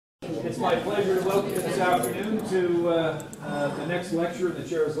It's my pleasure to welcome you this afternoon to the next lecture in the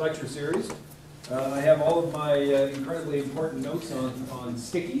Chair's Lecture Series. I have all of my incredibly important notes on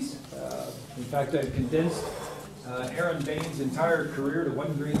stickies. In fact, I've condensed Erin Bayne's entire career to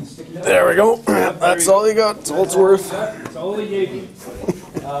one green sticky note. There we go. That's all you got. That's all it's worth. That's all he gave you.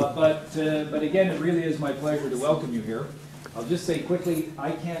 But again, it really is my pleasure to welcome you here. I'll just say quickly,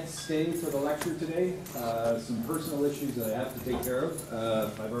 I can't stay for the lecture today. Some personal issues that I have to take care of.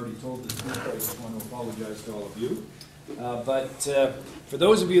 I've already told this group, I just want to apologize to all of you. But for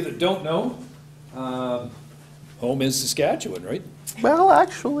those of you that don't know, home is Saskatchewan, right? Well,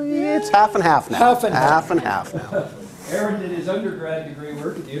 actually, it's half and half now. Half and half now. Aaron did his undergrad degree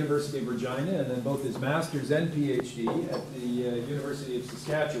work at the University of Regina, and then both his master's and PhD at the University of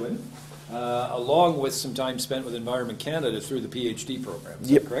Saskatchewan, along with some time spent with Environment Canada through the PhD program. Is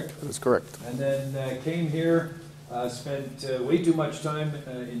that correct? That's correct. And then came here, spent way too much time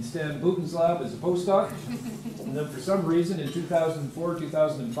in Stan Boutin's lab as a postdoc, and then for some reason in 2004,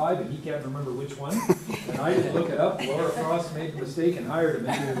 2005, and he can't remember which one, and I didn't look it up, Laura Frost made the mistake and hired him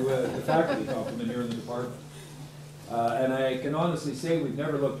into the faculty complement here in the department. And I can honestly say we've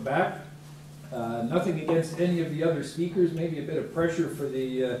never looked back. Nothing against any of the other speakers, maybe a bit of pressure for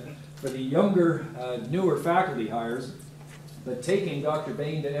the younger, newer faculty hires, but taking Dr.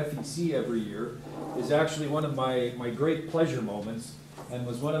 Bayne to FEC every year is actually one of my great pleasure moments, and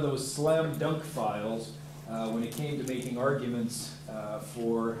was one of those slam dunk files when it came to making arguments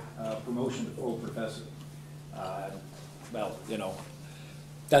for promotion to full professor. Well, you know,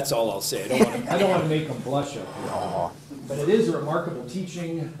 that's all I'll say. I don't want to make them blush up here. But it is a remarkable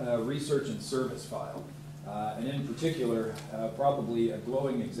teaching, research, and service file. And in particular, probably a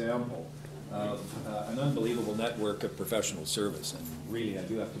glowing example of an unbelievable network of professional service. And really, I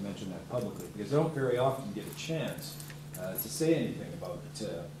do have to mention that publicly, because I don't very often get a chance to say anything about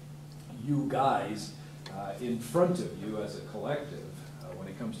you guys in front of you as a collective when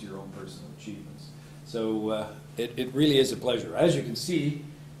it comes to your own personal achievements. So it really is a pleasure. As you can see,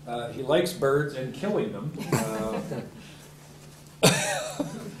 he likes birds and killing them.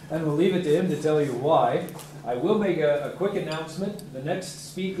 And we'll leave it to him to tell you why. I will make a quick announcement. The next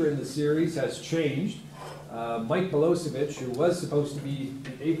speaker in the series has changed. Mike Milosevic, who was supposed to be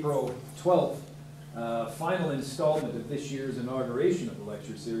the April 12th final installment of this year's inauguration of the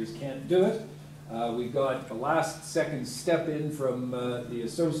lecture series, can't do it. We've got the last second step in from the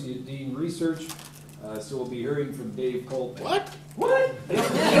Associate Dean Research. So we'll be hearing from Dave Colton. What? What?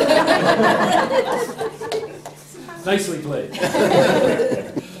 Nicely played.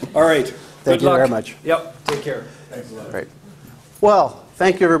 All right. Thank you very much. Yep. Take care. Thanks a lot. Right. Well,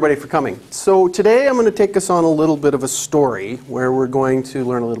 thank you everybody for coming. So today I'm going to take us on a little bit of a story where we're going to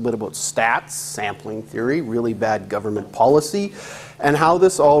learn a little bit about stats, sampling theory, really bad government policy, and how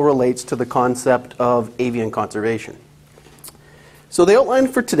this all relates to the concept of avian conservation. So the outline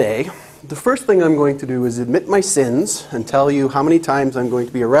for today, the first thing I'm going to do is admit my sins and tell you how many times I'm going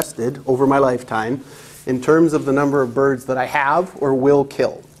to be arrested over my lifetime in terms of the number of birds that I have or will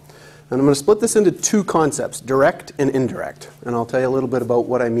kill. And I'm going to split this into two concepts, direct and indirect. And I'll tell you a little bit about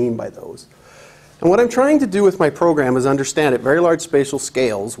what I mean by those. And what I'm trying to do with my program is understand at very large spatial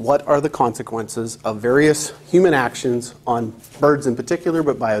scales what are the consequences of various human actions on birds in particular,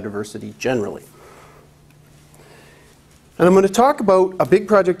 but biodiversity generally. And I'm going to talk about a big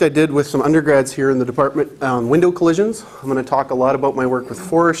project I did with some undergrads here in the department on window collisions. I'm going to talk a lot about my work with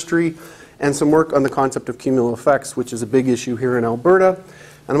forestry and some work on the concept of cumulative effects, which is a big issue here in Alberta.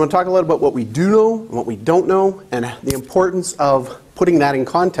 And I'm going to talk a lot about what we do know and what we don't know, and the importance of putting that in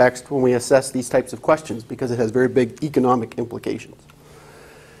context when we assess these types of questions, because it has very big economic implications.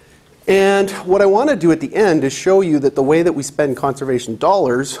 And what I want to do at the end is show you that the way that we spend conservation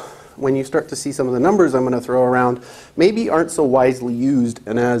dollars, when you start to see some of the numbers I'm going to throw around, maybe aren't so wisely used.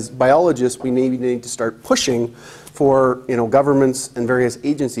 And as biologists, we maybe need to start pushing for governments and various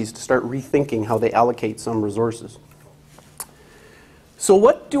agencies to start rethinking how they allocate some resources. So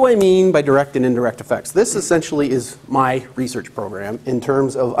what do I mean by direct and indirect effects? This essentially is my research program in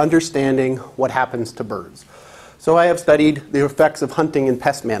terms of understanding what happens to birds. So I have studied the effects of hunting and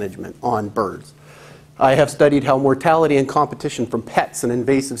pest management on birds. I have studied how mortality and competition from pets and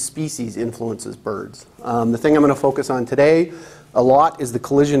invasive species influences birds. The thing I'm going to focus on today a lot is the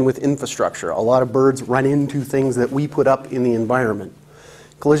collision with infrastructure. A lot of birds run into things that we put up in the environment.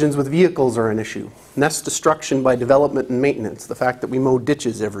 Collisions with vehicles are an issue. Nest destruction by development and maintenance, the fact that we mow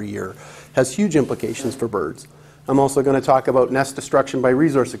ditches every year, has huge implications for birds. I'm also going to talk about nest destruction by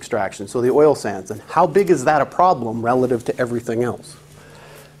resource extraction, so the oil sands, and how big is that a problem relative to everything else.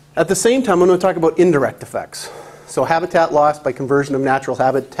 At the same time, I'm going to talk about indirect effects. So habitat loss by conversion of natural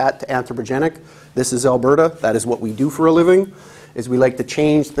habitat to anthropogenic. This is Alberta. That is what we do for a living, is we like to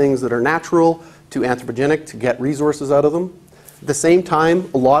change things that are natural to anthropogenic to get resources out of them. At the same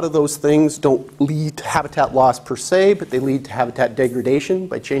time, a lot of those things don't lead to habitat loss per se, but they lead to habitat degradation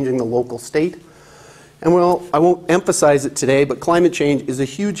by changing the local state. And well, I won't emphasize it today, but climate change is a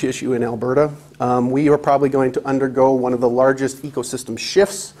huge issue in Alberta. We are probably going to undergo one of the largest ecosystem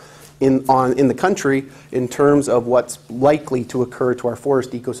shifts in the country in terms of what's likely to occur to our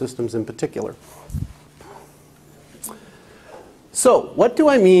forest ecosystems in particular. So, what do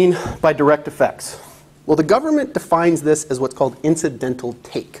I mean by direct effects? Well, the government defines this as what's called incidental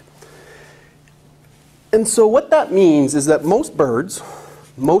take. And so what that means is that most birds,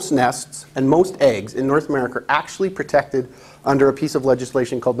 most nests, and most eggs in North America are actually protected under a piece of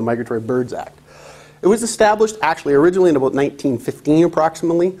legislation called the Migratory Birds Act. It was established actually originally in about 1915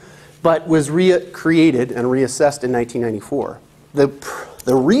 approximately, but was recreated and reassessed in 1994.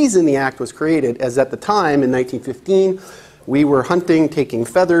 The reason the act was created is at the time in 1915, we were hunting, taking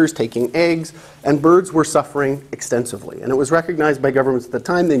feathers, taking eggs, and birds were suffering extensively. And it was recognized by governments at the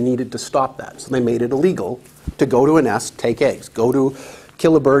time they needed to stop that. So they made it illegal to go to a nest, take eggs, go to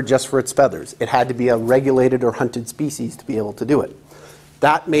kill a bird just for its feathers. It had to be a regulated or hunted species to be able to do it.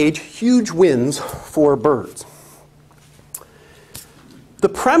 That made huge wins for birds. The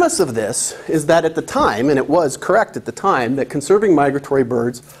premise of this is that at the time, and it was correct at the time, that conserving migratory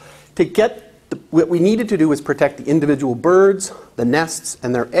birds, what we needed to do was protect the individual birds, the nests,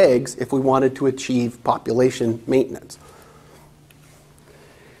 and their eggs if we wanted to achieve population maintenance.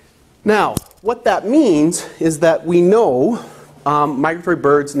 Now, what that means is that we know migratory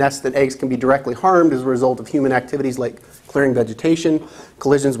birds, nests, and eggs can be directly harmed as a result of human activities like clearing vegetation,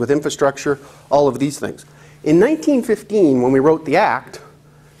 collisions with infrastructure, all of these things. In 1915, when we wrote the Act,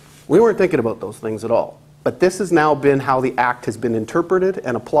 we weren't thinking about those things at all. But this has now been how the Act has been interpreted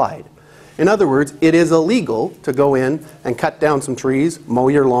and applied. In other words, it is illegal to go in and cut down some trees, mow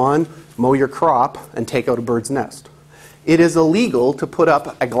your lawn, mow your crop, and take out a bird's nest. It is illegal to put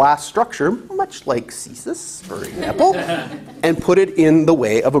up a glass structure, much like CSIS, for example, and put it in the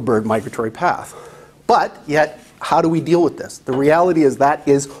way of a bird migratory path. But yet, how do we deal with this? The reality is that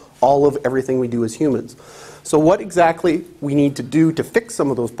is all of everything we do as humans. So what exactly we need to do to fix some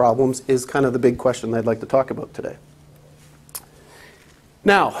of those problems is kind of the big question I'd like to talk about today.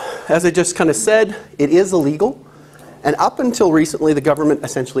 Now, as I just kind of said, it is illegal, and up until recently, the government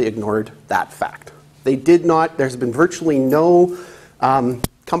essentially ignored that fact. They did not, there's been virtually no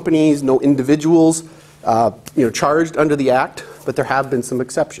companies, no individuals charged under the Act, but there have been some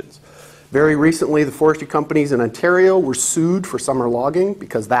exceptions. Very recently, the forestry companies in Ontario were sued for summer logging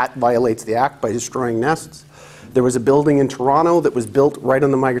because that violates the Act by destroying nests. There was a building in Toronto that was built right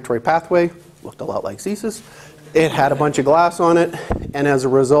on the migratory pathway, looked a lot like CSIS. It had a bunch of glass on it, and as a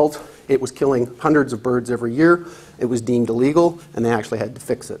result, it was killing hundreds of birds every year. It was deemed illegal, and they actually had to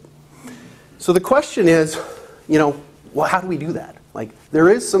fix it. So the question is, well, how do we do that? Like, there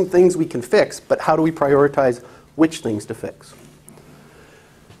is some things we can fix, but how do we prioritize which things to fix?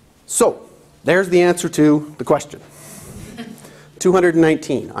 So, there's the answer to the question.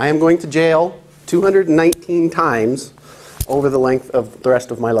 219. I am going to jail 219 times over the length of the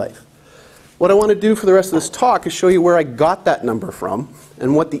rest of my life. What I want to do for the rest of this talk is show you where I got that number from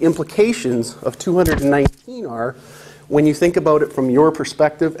and what the implications of 219 are when you think about it from your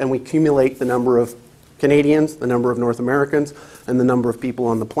perspective and we accumulate the number of Canadians, the number of North Americans, and the number of people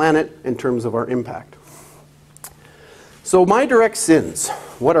on the planet in terms of our impact. So my direct sins,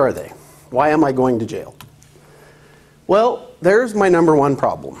 what are they? Why am I going to jail? Well, there's my number one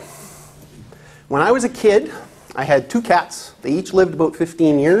problem. When I was a kid, I had 2 cats. They each lived about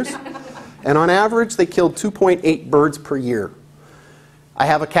 15 years. And on average, they killed 2.8 birds per year. I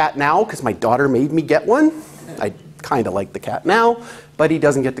have a cat now because my daughter made me get one. I kind of like the cat now, but he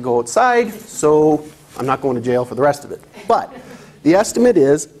doesn't get to go outside, so I'm not going to jail for the rest of it. But the estimate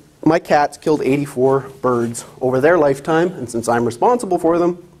is my cats killed 84 birds over their lifetime, and since I'm responsible for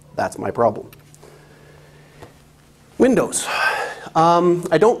them, that's my problem. Windows.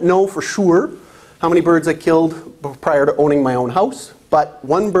 I don't know for sure how many birds I killed prior to owning my own house, but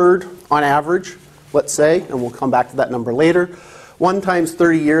 1 bird on average, let's say, and we'll come back to that number later, 1 times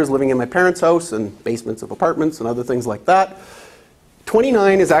 30 years living in my parents' house and basements of apartments and other things like that.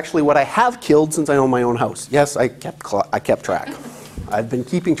 29 is actually what I have killed since I own my own house. Yes, I kept track. I've been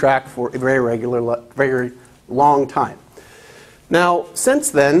keeping track for a very long time. Now, since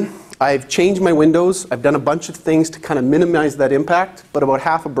then, I've changed my windows. I've done a bunch of things to kind of minimize that impact, but about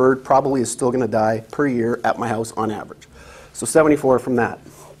half a bird probably is still going to die per year at my house on average. So 74 from that.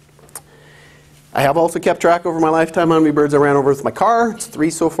 I have also kept track over my lifetime how many birds I ran over with my car. It's 3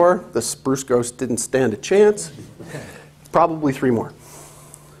 so far. The spruce grouse didn't stand a chance. Probably 3 more.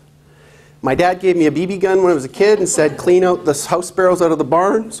 My dad gave me a BB gun when I was a kid and said, clean out the house sparrows out of the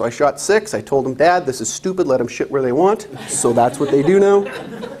barn. So I shot 6. I told him, Dad, this is stupid. Let them shit where they want. So that's what they do now.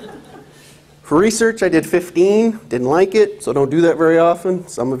 For research, I did 15. Didn't like it, so don't do that very often.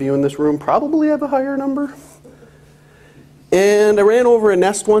 Some of you in this room probably have a higher number. And I ran over a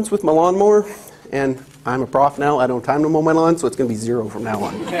nest once with my lawnmower. And I'm a prof now. I don't have time to mow my lawn, so it's going to be 0 from now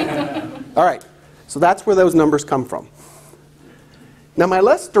on. All right. So that's where those numbers come from. Now, my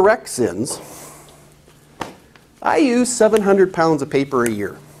less direct sins, I use 700 pounds of paper a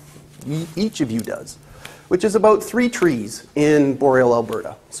year. Each of you does, which is about 3 trees in boreal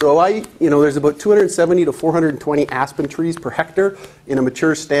Alberta. So there's about 270 to 420 aspen trees per hectare in a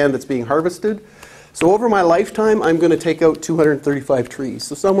mature stand that's being harvested. So over my lifetime, I'm going to take out 235 trees.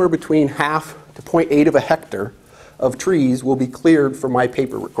 So somewhere between half to 0.8 of a hectare of trees will be cleared for my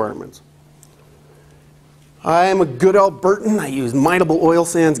paper requirements. I'm a good Albertan. I use mineable oil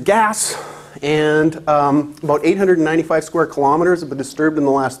sands gas, and about 895 square kilometers have been disturbed in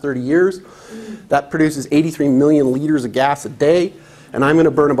the last 30 years. That produces 83 million liters of gas a day, and I'm going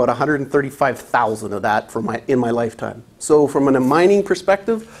to burn about 135,000 of that in my lifetime. So from a mining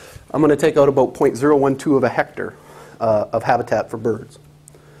perspective, I'm going to take out about 0.012 of a hectare of habitat for birds.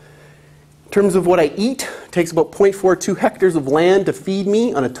 In terms of what I eat, it takes about 0.42 hectares of land to feed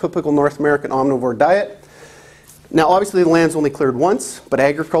me on a typical North American omnivore diet. Now, obviously, the land's only cleared once, but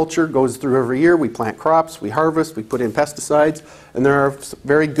agriculture goes through every year. We plant crops, we harvest, we put in pesticides, and there are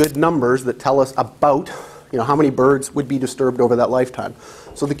very good numbers that tell us about how many birds would be disturbed over that lifetime.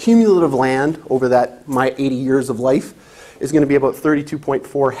 So the cumulative land over my 80 years of life is going to be about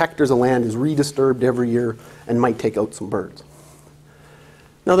 32.4 hectares of land is redisturbed every year and might take out some birds.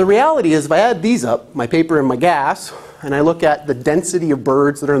 Now, the reality is, if I add these up, my paper and my gas, and I look at the density of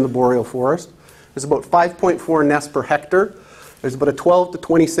birds that are in the boreal forest, there's about 5.4 nests per hectare. There's about a 12 to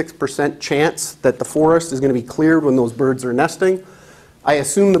 26% chance that the forest is going to be cleared when those birds are nesting. I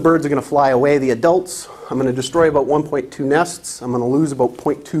assume the birds are going to fly away, the adults. I'm going to destroy about 1.2 nests. I'm going to lose about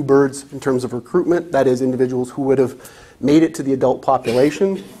 0.2 birds in terms of recruitment. That is, individuals who would have made it to the adult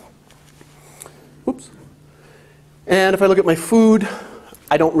population. Oops. And if I look at my food,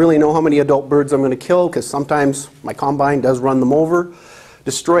 I don't really know how many adult birds I'm going to kill because sometimes my combine does run them over.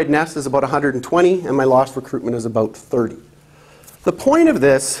 Destroyed nest is about 120, and my lost recruitment is about 30. The point of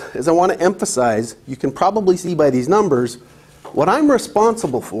this is I want to emphasize, you can probably see by these numbers, what I'm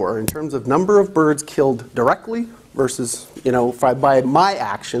responsible for in terms of number of birds killed directly versus, by my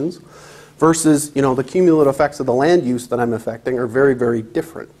actions versus, the cumulative effects of the land use that I'm affecting are very, very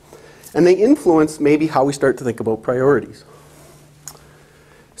different. And they influence maybe how we start to think about priorities.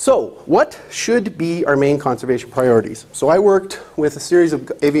 So, what should be our main conservation priorities? So I worked with a series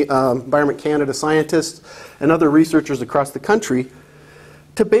of Environment Canada scientists and other researchers across the country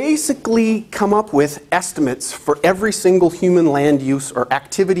to basically come up with estimates for every single human land use or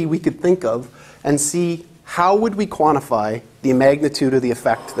activity we could think of and see how would we quantify the magnitude of the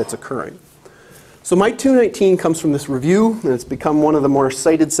effect that's occurring. So my 219 comes from this review, and it's become one of the more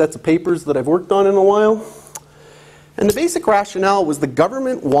cited sets of papers that I've worked on in a while. And the basic rationale was the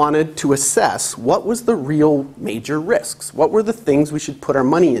government wanted to assess what was the real major risks. What were the things we should put our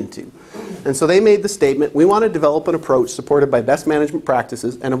money into? And so they made the statement, we want to develop an approach supported by best management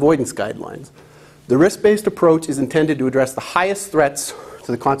practices and avoidance guidelines. The risk-based approach is intended to address the highest threats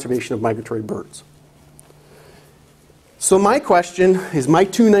to the conservation of migratory birds. So my question, is my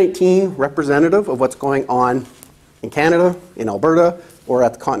 219 representative of what's going on in Canada, in Alberta, or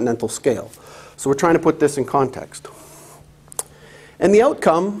at the continental scale? So we're trying to put this in context. And the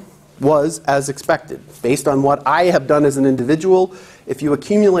outcome was as expected. Based on what I have done as an individual, if you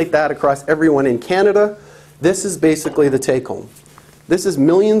accumulate that across everyone in Canada, this is basically the take-home. This is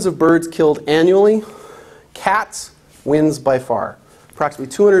millions of birds killed annually. Cats wins by far.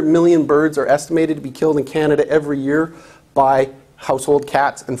 Approximately 200 million birds are estimated to be killed in Canada every year by household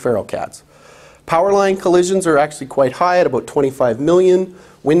cats and feral cats. Power line collisions are actually quite high at about 25 million.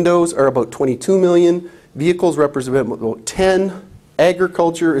 Windows are about 22 million. Vehicles represent about 10.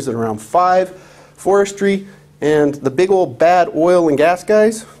 Agriculture is at around 5. Forestry and the big old bad oil and gas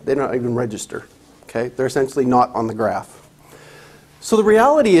guys, they don't even register. Okay? They're essentially not on the graph. So the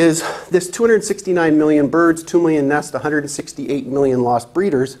reality is this 269 million birds, 2 million nests, 168 million lost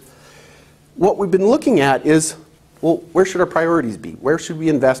breeders, what we've been looking at is, well, where should our priorities be? Where should we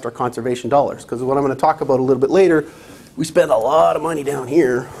invest our conservation dollars? Because what I'm going to talk about a little bit later, we spend a lot of money down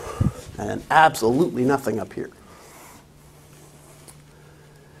here and absolutely nothing up here.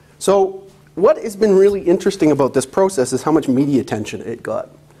 So what has been really interesting about this process is how much media attention it got.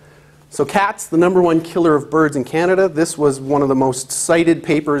 So cats, the #1 killer of birds in Canada. This was one of the most cited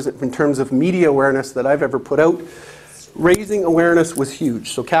papers in terms of media awareness that I've ever put out. Raising awareness was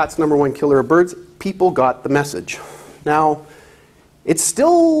huge. So cats, #1 killer of birds. People got the message. Now, it's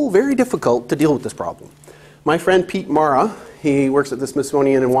still very difficult to deal with this problem. My friend Pete Mara, he works at the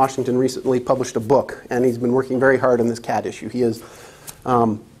Smithsonian in Washington, recently published a book, and he's been working very hard on this cat issue. He is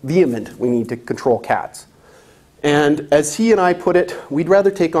vehement, we need to control cats. And as he and I put it, we'd rather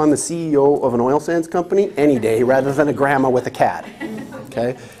take on the CEO of an oil sands company any day rather than a grandma with a cat.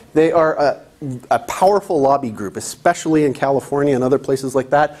 Okay? They are a powerful lobby group, especially in California and other places like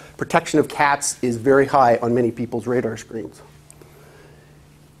that. Protection of cats is very high on many people's radar screens.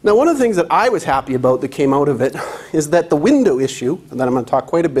 Now, one of the things that I was happy about that came out of it is that the window issue, that I'm going to talk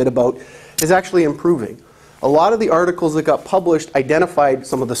quite a bit about, is actually improving. A lot of the articles that got published identified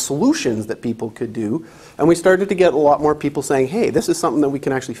some of the solutions that people could do, and we started to get a lot more people saying, hey, this is something that we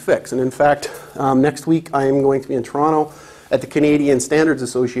can actually fix. And in fact, next week I am going to be in Toronto at the Canadian Standards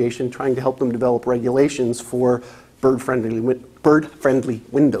Association trying to help them develop regulations for bird-friendly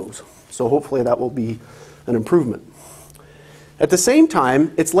windows. So hopefully that will be an improvement. At the same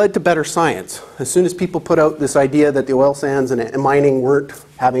time, it's led to better science. As soon as people put out this idea that the oil sands and mining weren't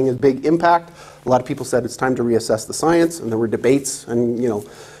having a big impact, a lot of people said it's time to reassess the science, and there were debates and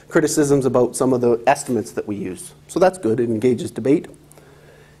criticisms about some of the estimates that we used. So that's good, it engages debate.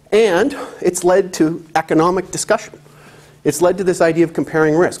 And it's led to economic discussion. It's led to this idea of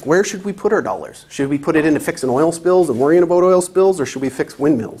comparing risk. Where should we put our dollars? Should we put it into fixing oil spills and worrying about oil spills, or should we fix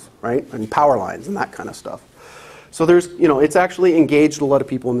windmills, right? And power lines and that kind of stuff. So there's, it's actually engaged a lot of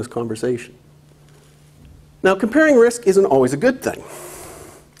people in this conversation. Now, comparing risk isn't always a good thing.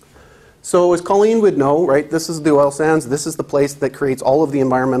 So as Colleen would know, right, this is the oil sands. This is the place that creates all of the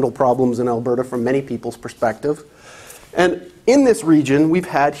environmental problems in Alberta from many people's perspective. And in this region, we've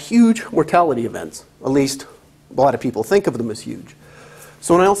had huge mortality events. At least a lot of people think of them as huge.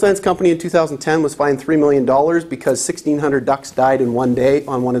 So an oil sands company in 2010 was fined $3 million because 1,600 ducks died in one day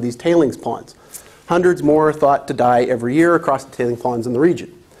on one of these tailings ponds. Hundreds more are thought to die every year across the tailing ponds in the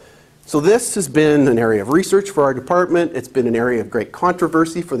region. So this has been an area of research for our department. It's been an area of great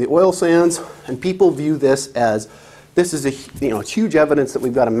controversy for the oil sands, and people view this as, this is it's huge evidence that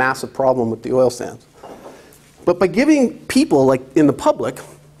we've got a massive problem with the oil sands. But by giving people, like in the public,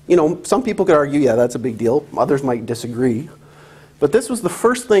 some people could argue, yeah, that's a big deal. Others might disagree. But this was the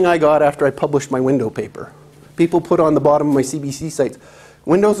first thing I got after I published my window paper. People put on the bottom of my CBC sites,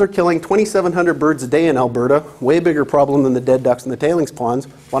 windows are killing 2,700 birds a day in Alberta, way bigger problem than the dead ducks in the tailings ponds.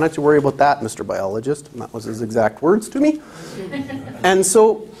 Why don't you worry about that, Mr. Biologist? And that was his exact words to me. And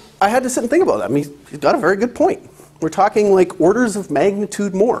so I had to sit and think about that. I mean, he's got a very good point. We're talking like orders of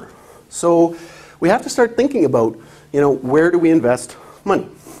magnitude more. So we have to start thinking about, where do we invest money?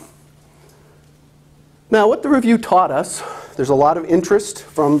 Now, what the review taught us, there's a lot of interest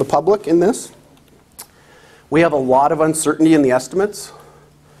from the public in this. We have a lot of uncertainty in the estimates.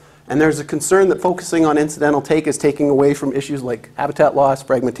 And there's a concern that focusing on incidental take is taking away from issues like habitat loss,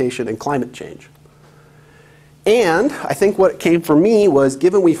 fragmentation, and climate change. And I think what came for me was,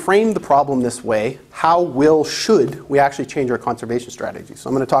 given we framed the problem this way, should we actually change our conservation strategy? So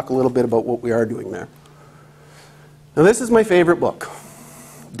I'm going to talk a little bit about what we are doing there. Now, this is my favorite book,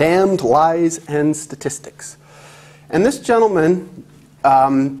 Damned Lies and Statistics. And this gentleman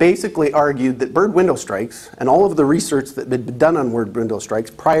basically argued that bird window strikes and all of the research that had been done on bird window strikes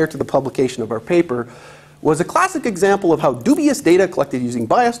prior to the publication of our paper was a classic example of how dubious data collected using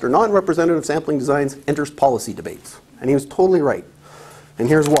biased or non-representative sampling designs enters policy debates. And he was totally right. And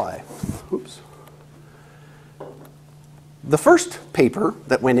here's why. Oops. The first paper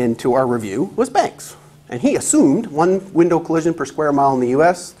that went into our review was Banks. And he assumed 1 window collision per square mile in the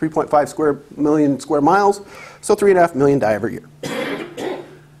US, 3.5 million square miles, so 3.5 million die every year.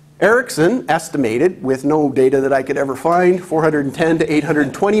 Erickson estimated, with no data that I could ever find, 410 to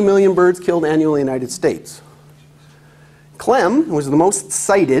 820 million birds killed annually in the United States. Clem was the most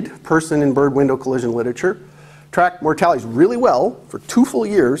cited person in bird window collision literature, tracked mortalities really well for 2 full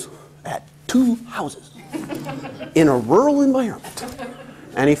years at 2 houses in a rural environment.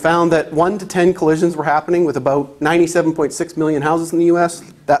 And he found that 1 to 10 collisions were happening with about 97.6 million houses in the US.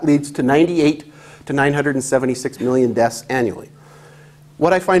 That leads to 98 to 976 million deaths annually.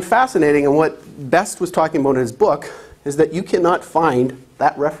 What I find fascinating, and what Best was talking about in his book, is that you cannot find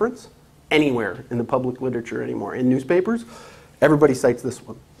that reference anywhere in the public literature anymore. In newspapers, everybody cites this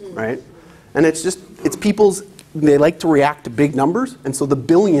one, right? And it's people's, they like to react to big numbers, and so the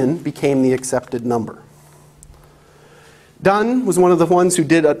billion became the accepted number. Dunn was one of the ones who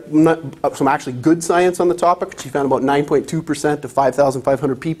did some actually good science on the topic. She found about 9.2% of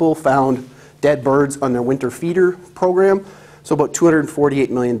 5,500 people found dead birds on their winter feeder program, so about 248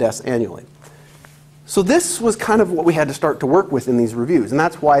 million deaths annually. So this was kind of what we had to start to work with in these reviews, and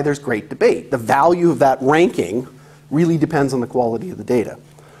that's why there's great debate. The value of that ranking really depends on the quality of the data.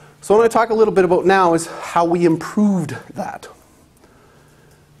 So what I want to talk a little bit about now is how we improved that.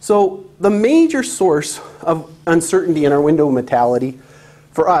 So the major source of uncertainty in our window mortality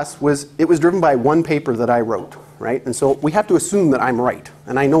for us was it was driven by one paper that I wrote, right? And so we have to assume that I'm right,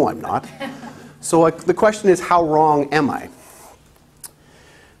 and I know I'm not. So the question is, how wrong am I?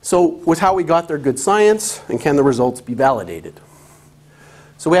 So was how we got there good science, and can the results be validated?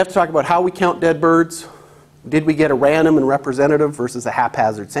 So we have to talk about how we count dead birds. Did we get a random and representative versus a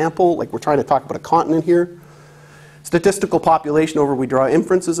haphazard sample? Like, we're trying to talk about a continent here. Statistical population over we draw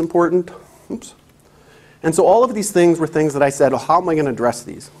inference is important. Oops. And so all of these things were things that I said, well, how am I going to address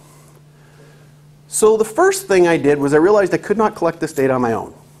these? So the first thing I did was I realized I could not collect this data on my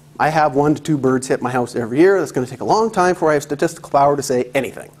own. I have 1 to 2 birds hit my house every year. That's going to take a long time before I have statistical power to say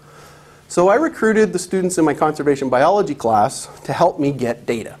anything. So I recruited the students in my conservation biology class to help me get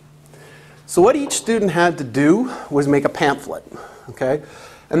data. So what each student had to do was make a pamphlet, okay?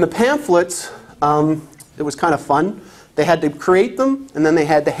 And the pamphlets, it was kind of fun. They had to create them, and then they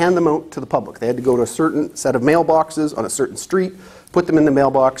had to hand them out to the public. They had to go to a certain set of mailboxes on a certain street, put them in the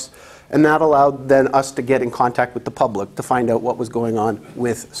mailbox, and that allowed then us to get in contact with the public to find out what was going on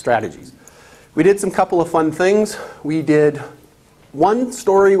with strategies. We did some couple of fun things. We did one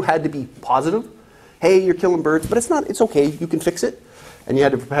story had to be positive. Hey, you're killing birds, but it's okay, you can fix it. And you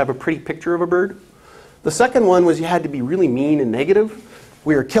had to have a pretty picture of a bird. The second one was you had to be really mean and negative.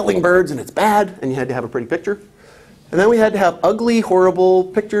 We are killing birds and it's bad, and you had to have a pretty picture. And then we had to have ugly, horrible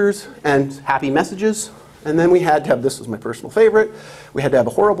pictures and happy messages. And then we had to have, this was my personal favorite, we had to have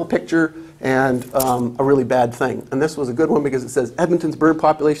a horrible picture and a really bad thing. And this was a good one because it says, Edmonton's bird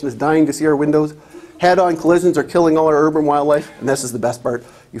population is dying to see our windows. Head-on collisions are killing all our urban wildlife. And this is the best part.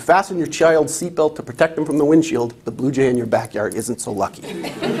 You fasten your child's seatbelt to protect them from the windshield. The blue jay in your backyard isn't so lucky.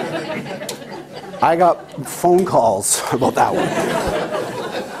 I got phone calls about that one.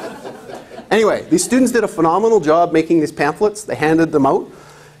 Anyway, these students did a phenomenal job making these pamphlets. They handed them out.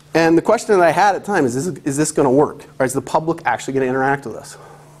 And the question that I had at the time is this going to work? Or is the public actually going to interact with us?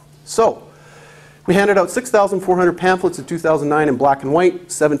 So we handed out 6,400 pamphlets in 2009 in black and white,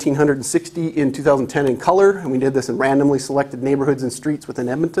 1,760 in 2010 in color, and we did this in randomly selected neighborhoods and streets within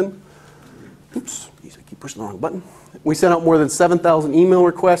Edmonton. Oops, I keep pushing the wrong button. We sent out more than 7,000 email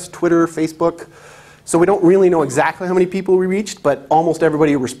requests, Twitter, Facebook. So we don't really know exactly how many people we reached, but almost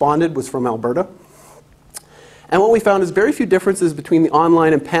everybody who responded was from Alberta. And what we found is very few differences between the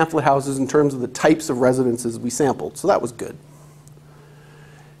online and pamphlet houses in terms of the types of residences we sampled, so that was good.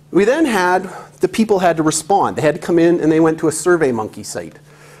 We then had, the people had to respond. They had to come in and they went to a SurveyMonkey site.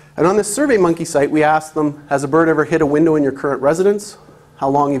 And on this SurveyMonkey site, we asked them, has a bird ever hit a window in your current residence? How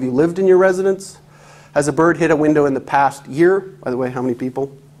long have you lived in your residence? Has a bird hit a window in the past year? By the way, how many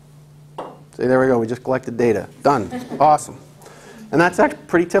people? Say, there we go, we just collected data. Done. Awesome. And that's actually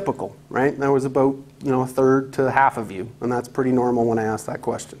pretty typical, right? That was about, a third to half of you. And that's pretty normal when I ask that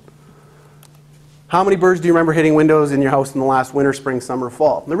question. How many birds do you remember hitting windows in your house in the last winter, spring, summer,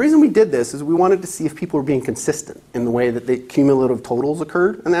 fall? And the reason we did this is we wanted to see if people were being consistent in the way that the cumulative totals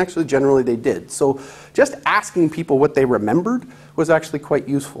occurred, and actually generally they did. So just asking people what they remembered was actually quite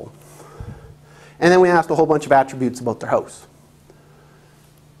useful. And then we asked a whole bunch of attributes about their house.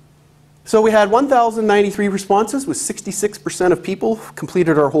 So we had 1,093 responses, with 66% of people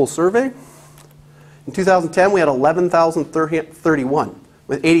completed our whole survey. In 2010, we had 11,031.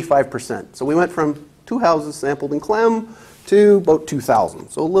 With 85%. So we went from 2 houses sampled in Clem to about 2,000,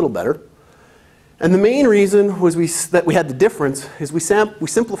 so a little better. And the main reason was that we had the difference is we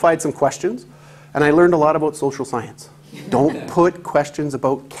simplified some questions, and I learned a lot about social science. Don't put questions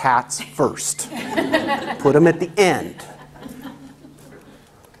about cats first. Put them at the end.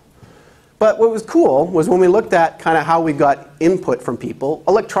 But what was cool was when we looked at kind of how we got input from people,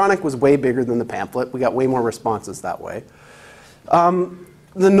 electronic was way bigger than the pamphlet. We got way more responses that way.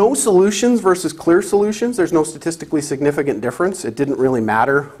 The no solutions versus clear solutions, there's no statistically significant difference. It didn't really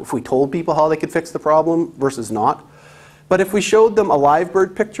matter if we told people how they could fix the problem versus not. But if we showed them a live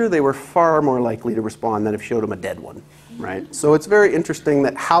bird picture, they were far more likely to respond than if we showed them a dead one, right? So it's very interesting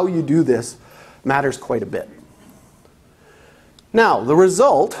that how you do this matters quite a bit. Now, the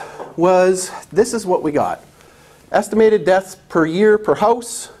result was, this is what we got. Estimated deaths per year per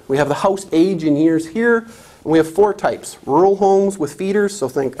house. We have the house age in years here. And we have 4 types. Rural homes with feeders, so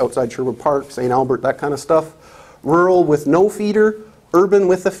think outside Sherwood Park, St. Albert, that kind of stuff. rural with no feeder, urban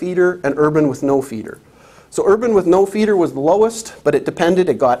with a feeder, and urban with no feeder. So urban with no feeder was the lowest, but it depended.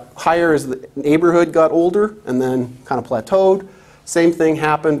 It got higher as the neighborhood got older and then kind of plateaued. Same thing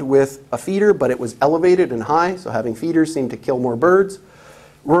happened with a feeder, but it was elevated and high, so having feeders seemed to kill more birds.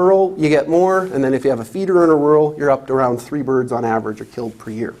 Rural, you get more, and then if you have a feeder in a rural, you're up to around 3 birds on average are killed per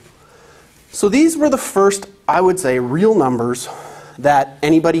year. So these were the first, I would say, real numbers that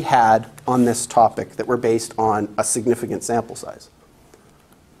anybody had on this topic that were based on a significant sample size.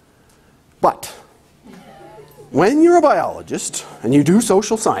 But when you're a biologist and you do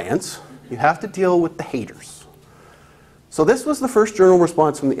social science, you have to deal with the haters. So this was the first journal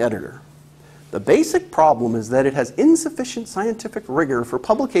response from the editor. The basic problem is that it has insufficient scientific rigor for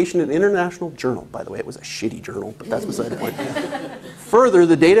publication in an international journal. By the way, it was a shitty journal, but that's beside the point. Further,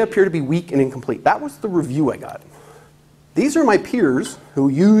 the data appear to be weak and incomplete. That was the review I got. These are my peers who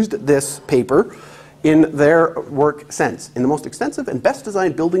used this paper in their work since. In the most extensive and best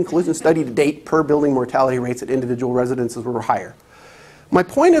designed building collision study to date, per building mortality rates at individual residences were higher. My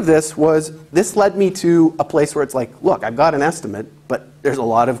point of this was, this led me to a place where it's like, look, I've got an estimate, but there's a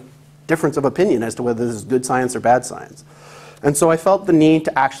lot of difference of opinion as to whether this is good science or bad science. And so I felt the need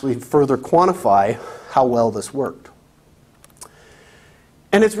to actually further quantify how well this worked.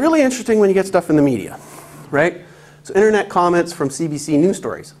 And it's really interesting when you get stuff in the media, right? So internet comments from CBC News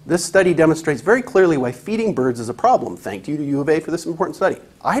Stories. This study demonstrates very clearly why feeding birds is a problem. Thank you to U of A for this important study.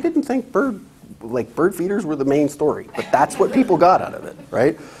 I didn't think bird feeders were the main story, but that's what people got out of it,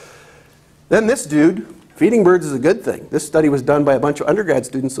 right? Then this dude, feeding birds is a good thing. This study was done by a bunch of undergrad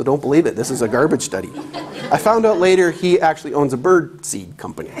students, so don't believe it. This is a garbage study. I found out later he actually owns a bird seed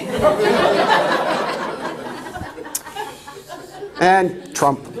company. And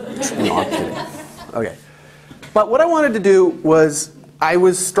Trump. No, I'm kidding. Okay. But what I wanted to do was, I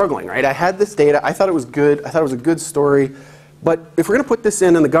was struggling, right? I had this data. I thought it was good. I thought it was a good story. But if we're going to put this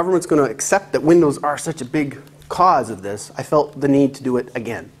in and the government's going to accept that windows are such a big cause of this, I felt the need to do it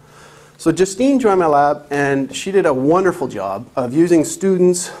again. So Justine joined my lab, and she did a wonderful job of using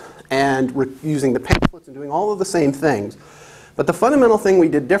students and using the pamphlets and doing all of the same things. But the fundamental thing we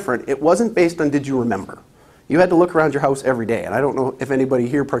did different, it wasn't based on did you remember. You had to look around your house every day. And I don't know if anybody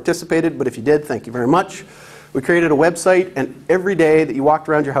here participated, but if you did, thank you very much. We created a website, and every day that you walked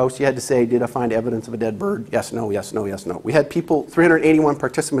around your house, you had to say, did I find evidence of a dead bird? Yes, no, yes, no, yes, no. We had people, 381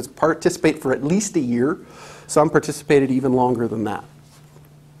 participants, participate for at least a year. Some participated even longer than that.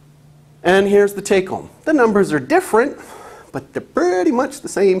 And here's the take home. The numbers are different, but they're pretty much the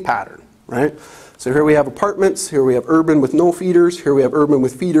same pattern, right? So here we have apartments, here we have urban with no feeders, here we have urban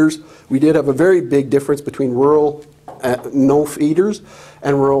with feeders. We did have a very big difference between rural no feeders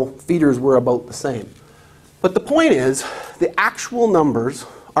and rural feeders were about the same. But the point is, the actual numbers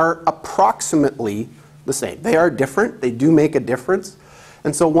are approximately the same. They are different, they do make a difference,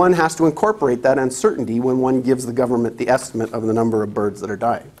 and so one has to incorporate that uncertainty when one gives the government the estimate of the number of birds that are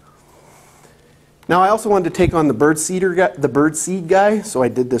dying. Now I also wanted to take on the bird seed guy, so I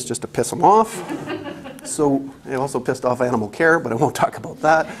did this just to piss him off. So I also pissed off animal care, but I won't talk about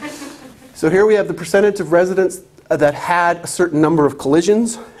that. So here we have the percentage of residents that had a certain number of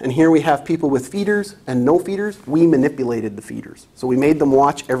collisions, and here we have people with feeders and no feeders. We manipulated the feeders. So we made them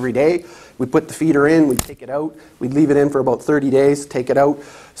watch every day. We put the feeder in, we'd take it out, we'd leave it in for about 30 days, take it out.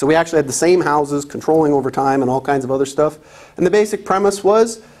 So we actually had the same houses controlling over time and all kinds of other stuff. And the basic premise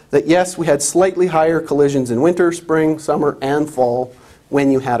was that yes, we had slightly higher collisions in winter, spring, summer, and fall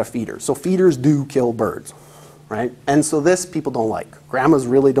when you had a feeder. So feeders do kill birds, right? And so this people don't like. Grandmas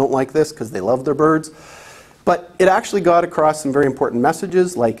really don't like this because they love their birds. But it actually got across some very important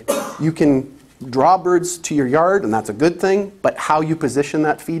messages, like you can draw birds to your yard, and that's a good thing, but how you position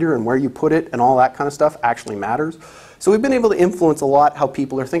that feeder and where you put it and all that kind of stuff actually matters. So we've been able to influence a lot how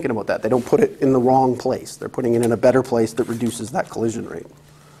people are thinking about that. They don't put it in the wrong place. They're putting it in a better place that reduces that collision rate.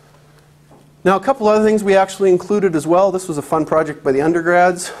 Now, a couple other things we actually included as well. This was a fun project by the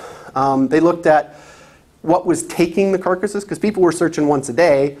undergrads. They looked at what was taking the carcasses, because people were searching once a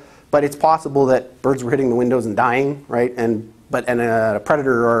day, but it's possible that birds were hitting the windows and dying, right? And a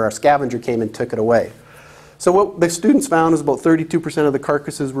predator or a scavenger came and took it away. So what the students found is about 32% of the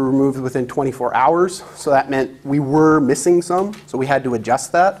carcasses were removed within 24 hours. So that meant we were missing some, so we had to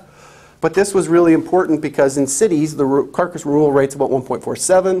adjust that. But this was really important because in cities, the carcass removal rate's about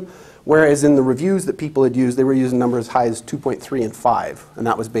 1.47, whereas in the reviews that people had used, they were using numbers as high as 2.3 and 5, and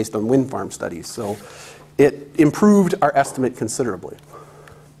that was based on wind farm studies. So it improved our estimate considerably.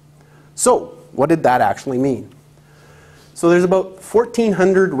 So what did that actually mean? So there's about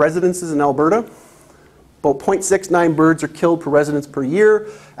 1,400 residences in Alberta. About 0.69 birds are killed per residence per year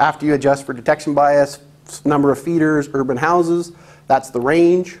after you adjust for detection bias, number of feeders, urban houses, that's the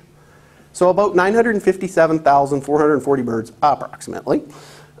range. So about 957,440 birds, approximately,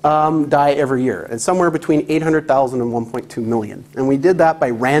 die every year. It's somewhere between 800,000 and 1.2 million. And we did that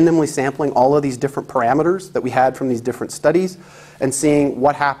by randomly sampling all of these different parameters that we had from these different studies and seeing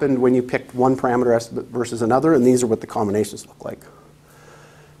what happened when you picked one parameter estimate versus another, and these are what the combinations look like.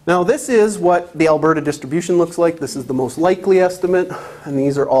 Now this is what the Alberta distribution looks like. This is the most likely estimate, and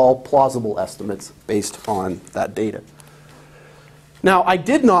these are all plausible estimates based on that data. Now I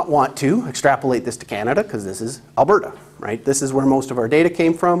did not want to extrapolate this to Canada because this is Alberta, right? This is where most of our data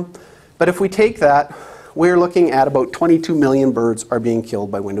came from. But if we take that, we're looking at about 22 million birds are being killed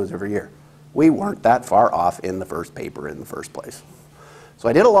by windows every year. We weren't that far off in the first paper in the first place. So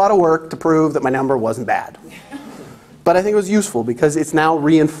I did a lot of work to prove that my number wasn't bad. But I think it was useful because it's now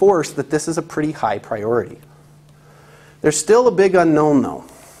reinforced that this is a pretty high priority. There's still a big unknown though.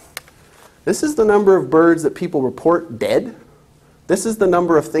 This is the number of birds that people report dead. This is the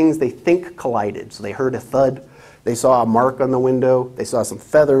number of things they think collided. So they heard a thud, they saw a mark on the window, they saw some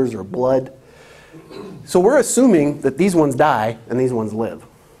feathers or blood. So we're assuming that these ones die and these ones live.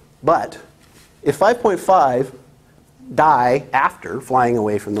 But if 5.5 die after flying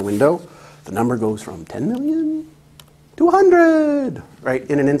away from the window, the number goes from 10 million to 100, right,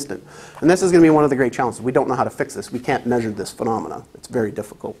 in an instant. And this is going to be one of the great challenges. We don't know how to fix this. We can't measure this phenomena. It's very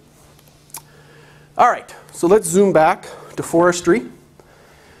difficult. All right, so let's zoom back to forestry.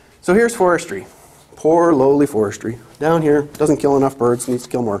 So here's forestry. Poor, lowly forestry. Down here, doesn't kill enough birds, needs to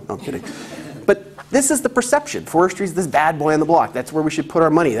kill more. No, I'm kidding. But this is the perception. Forestry is this bad boy on the block. That's where we should put our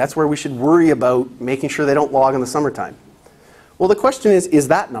money. That's where we should worry about making sure they don't log in the summertime. Well, the question is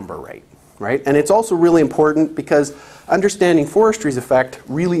that number right? Right? And it's also really important because understanding forestry's effect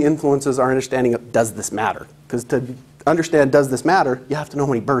really influences our understanding of does this matter? Because to understand does this matter, you have to know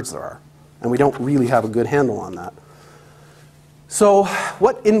how many birds there are. And we don't really have a good handle on that. So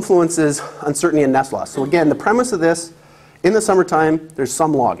what influences uncertainty and nest loss? So again, the premise of this, in the summertime, there's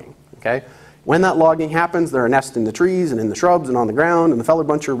some logging. Okay? When that logging happens, there are nests in the trees and in the shrubs and on the ground, and the feller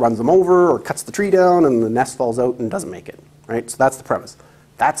buncher runs them over or cuts the tree down, and the nest falls out and doesn't make it. Right? So that's the premise.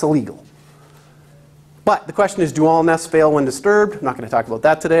 That's illegal. But the question is, do all nests fail when disturbed? I'm not going to talk about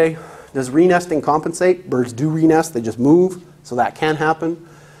that today. Does renesting compensate? Birds do renest, they just move, so that can happen.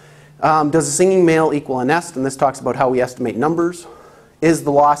 Does a singing male equal a nest? And this talks about how we estimate numbers. Is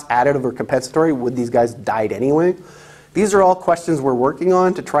the loss additive or compensatory? Would these guys died anyway? These are all questions we're working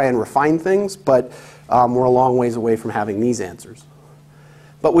on to try and refine things, but we're a long ways away from having these answers.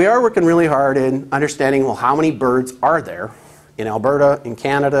 But we are working really hard in understanding, well, how many birds are there in Alberta, in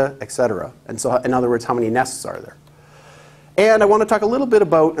Canada, etc. And so, in other words, how many nests are there? And I want to talk a little bit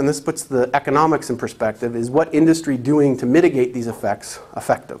about, and this puts the economics in perspective, is what industry doing to mitigate these effects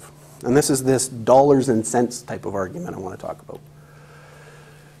effective? And this is this dollars and cents type of argument I want to talk about.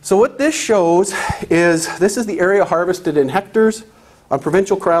 So what this shows is, this is the area harvested in hectares on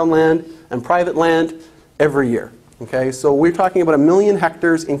provincial crown land and private land every year. Okay, so we're talking about 1 million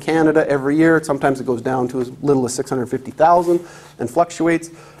hectares in Canada every year. Sometimes it goes down to as little as 650,000 and fluctuates.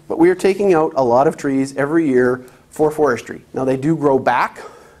 But we are taking out a lot of trees every year for forestry. Now they do grow back,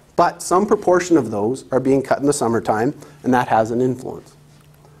 but some proportion of those are being cut in the summertime, and that has an influence.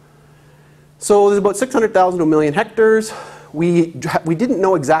 So there's about 600,000 to 1 million hectares. We didn't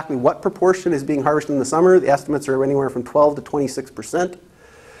know exactly what proportion is being harvested in the summer. The estimates are anywhere from 12 to 26%.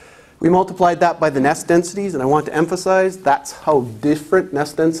 We multiplied that by the nest densities, and I want to emphasize that's how different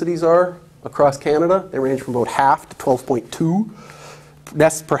nest densities are across Canada. They range from about half to 12.2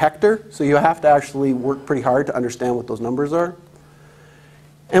 nests per hectare. So you have to actually work pretty hard to understand what those numbers are.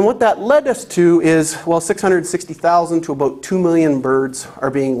 And what that led us to is, well, 660,000 to about 2 million birds are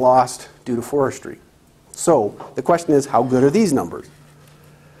being lost due to forestry. So the question is, how good are these numbers?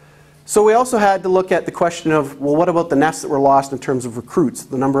 So we also had to look at the question of, well, what about the nests that were lost in terms of recruits,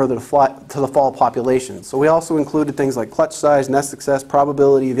 the number of the fall population? So we also included things like clutch size, nest success,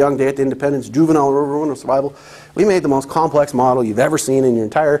 probability of young day at independence, juvenile rural survival. We made the most complex model you've ever seen in your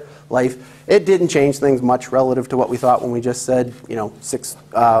entire life. It didn't change things much relative to what we thought when we just said, you know,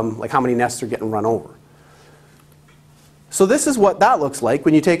 like how many nests are getting run over. So this is what that looks like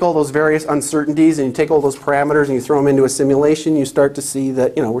when you take all those various uncertainties and you take all those parameters and you throw them into a simulation. You start to see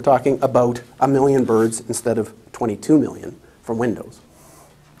that, you know, we're talking about 1 million birds instead of 22 million from windows.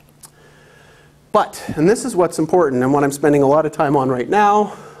 But, and this is what's important and what I'm spending a lot of time on right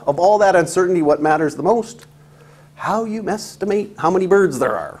now, of all that uncertainty, what matters the most? How you estimate how many birds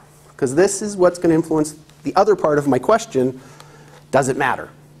there are. Because this is what's going to influence the other part of my question, does it matter,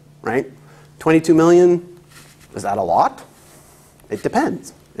 right? 22 million. Is that a lot? It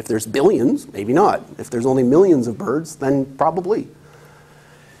depends. If there's billions, maybe not. If there's only millions of birds, then probably.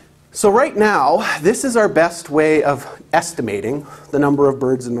 So right now, this is our best way of estimating the number of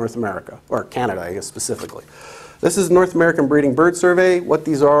birds in North America, or Canada, I guess, specifically. This is North American Breeding Bird Survey. What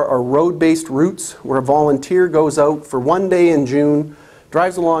these are road-based routes where a volunteer goes out for one day in June,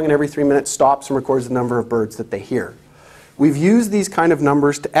 drives along, and every 3 minutes stops and records the number of birds that they hear. We've used these kind of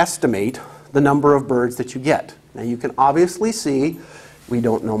numbers to estimate the number of birds that you get. Now you can obviously see we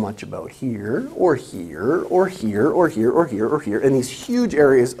don't know much about here, or here, or here, or here, or here, or here, in these huge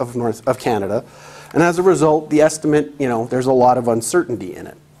areas of Canada. And as a result, the estimate, there's a lot of uncertainty in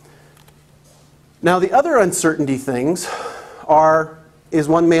it. Now the other uncertainty things are, is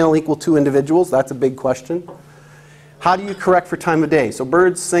one male equal 2 individuals? That's a big question. How do you correct for time of day? So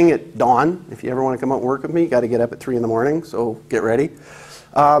birds sing at dawn. If you ever want to come out and work with me, you got to get up at 3 in the morning, so get ready.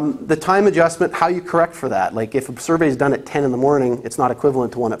 The time adjustment, how you correct for that. Like if a survey is done at 10 in the morning, it's not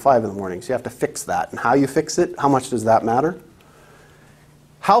equivalent to one at 5 in the morning, so you have to fix that. And how you fix it, how much does that matter?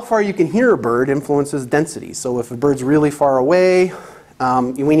 How far you can hear a bird influences density. So if a bird's really far away,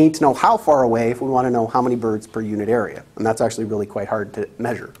 we need to know how far away if we want to know how many birds per unit area. And that's actually really quite hard to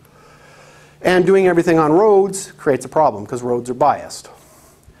measure. And doing everything on roads creates a problem because roads are biased.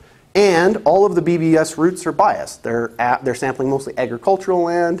 And all of the BBS routes are biased. They're sampling mostly agricultural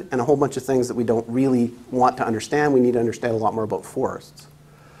land and a whole bunch of things that we don't really want to understand. We need to understand a lot more about forests.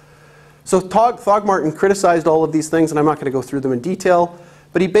 So Thogmartin criticized all of these things, and I'm not going to go through them in detail.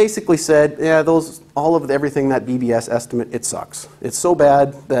 But he basically said, yeah, everything that BBS estimate, it sucks. It's so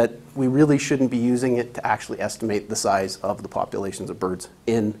bad that we really shouldn't be using it to actually estimate the size of the populations of birds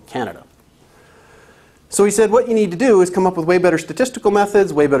in Canada. So he said what you need to do is come up with way better statistical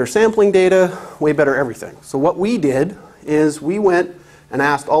methods, way better sampling data, way better everything. So what we did is we went and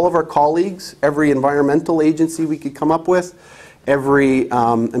asked all of our colleagues, every environmental agency we could come up with, every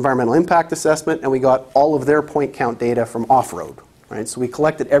environmental impact assessment, and we got all of their point count data from off-road. Right? So we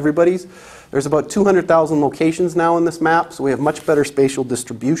collected everybody's. There's about 200,000 locations now in this map, so we have much better spatial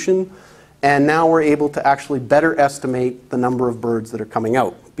distribution. And now we're able to actually better estimate the number of birds that are coming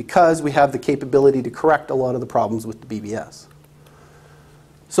out because we have the capability to correct a lot of the problems with the BBS.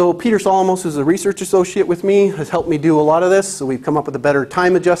 So Peter Solomos, who's a research associate with me, has helped me do a lot of this. So we've come up with a better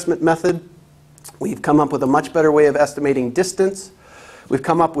time adjustment method. We've come up with a much better way of estimating distance. We've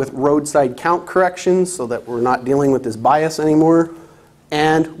come up with roadside count corrections so that we're not dealing with this bias anymore.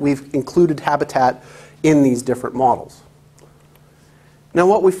 And we've included habitat in these different models. Now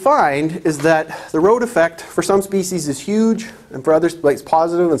what we find is that the road effect for some species is huge, and for others it's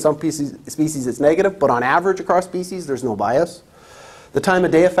positive, and some species it's negative, but on average across species there's no bias. The time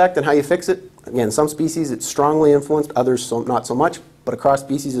of day effect and how you fix it, again, some species it's strongly influenced, others not so much, but across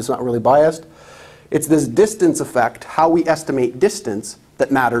species it's not really biased. It's this distance effect, how we estimate distance, that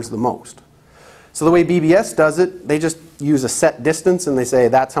matters the most. So the way BBS does it, they just use a set distance and they say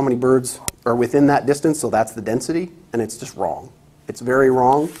that's how many birds are within that distance, so that's the density, and it's just wrong. It's very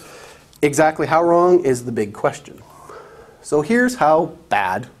wrong. Exactly how wrong is the big question. So here's how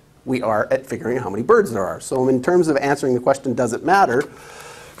bad we are at figuring out how many birds there are. So in terms of answering the question, does it matter?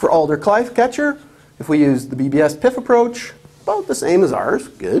 For alder flycatcher, if we use the BBS PIF approach, about the same as ours,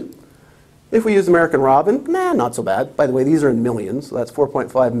 good. If we use American robin, not so bad. By the way, these are in millions, so that's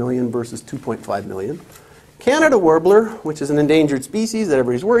 4.5 million versus 2.5 million. Canada warbler, which is an endangered species that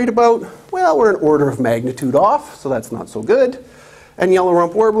everybody's worried about, well, we're an order of magnitude off, so that's not so good. And yellow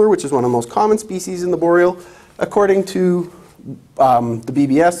rump warbler, which is one of the most common species in the boreal, according to the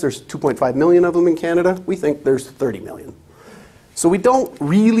BBS, there's 2.5 million of them in Canada. We think there's 30 million. So we don't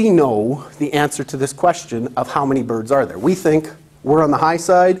really know the answer to this question of how many birds are there. We think we're on the high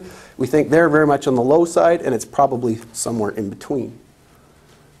side. We think they're very much on the low side, and it's probably somewhere in between.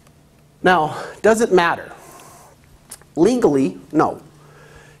 Now, does it matter? Legally, no.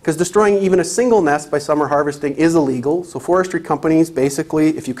 Because destroying even a single nest by summer harvesting is illegal. So forestry companies,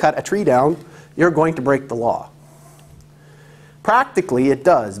 basically, if you cut a tree down, you're going to break the law. Practically, it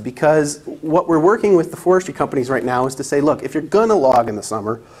does, because what we're working with the forestry companies right now is to say, look, if you're going to log in the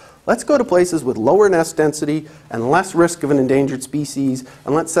summer, let's go to places with lower nest density and less risk of an endangered species,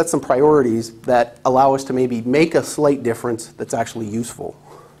 and let's set some priorities that allow us to maybe make a slight difference that's actually useful.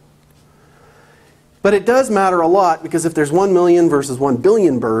 But it does matter a lot, because if there's 1 million versus 1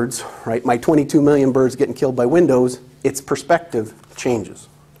 billion birds, right, my 22 million birds getting killed by windows, its perspective changes.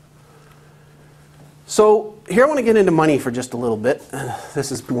 So here I want to get into money for just a little bit.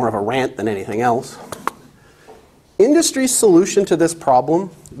 This is more of a rant than anything else. Industry's solution to this problem,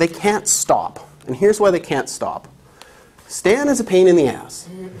 they can't stop. And here's why they can't stop. Stan is a pain in the ass.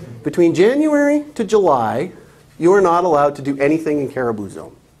 Between January to July, you are not allowed to do anything in caribou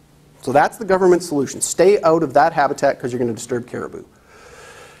zone. So that's the government solution. Stay out of that habitat because you're going to disturb caribou.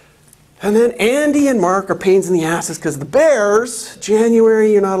 And then Andy and Mark are pains in the asses because the bears,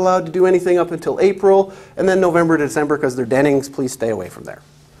 January, you're not allowed to do anything up until April, and then November to December because they're dennings, please stay away from there.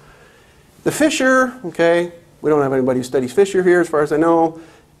 The fisher, okay, we don't have anybody who studies fisher here as far as I know.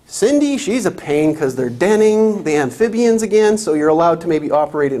 Cindy, she's a pain because they're denning the amphibians again, so you're allowed to maybe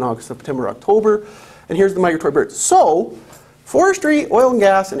operate in August, September, October. And here's the migratory birds. So, forestry, oil and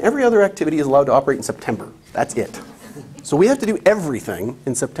gas, and every other activity is allowed to operate in September. That's it. So we have to do everything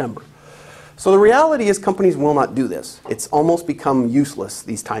in September. So the reality is companies will not do this. It's almost become useless,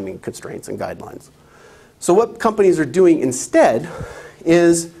 these timing constraints and guidelines. So what companies are doing instead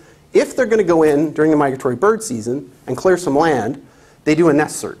is, if they're going to go in during the migratory bird season and clear some land, they do a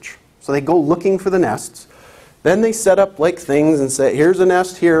nest search. So they go looking for the nests. Then they set up like things and say, here's a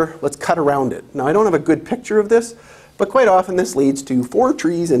nest here, let's cut around it. Now I don't have a good picture of this, but quite often this leads to 4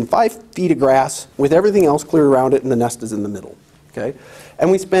 trees and 5 feet of grass with everything else clear around it, and the nest is in the middle. Okay?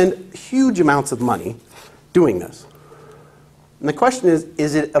 And we spend huge amounts of money doing this. And the question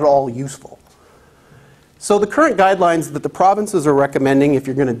is it at all useful? So the current guidelines that the provinces are recommending if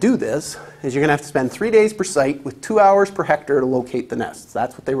you're going to do this is you're going to have to spend 3 days per site with 2 hours per hectare to locate the nests.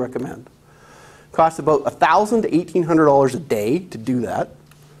 That's what they recommend. Costs about $1,000 to $1,800 a day to do that.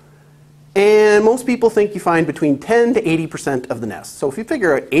 And most people think you find between 10 to 80% of the nests. So if you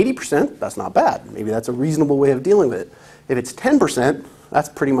figure out 80%, that's not bad. Maybe that's a reasonable way of dealing with it. If it's 10%, that's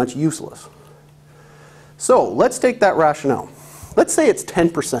pretty much useless. So let's take that rationale. Let's say it's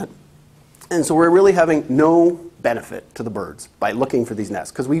 10%. And so we're really having no benefit to the birds by looking for these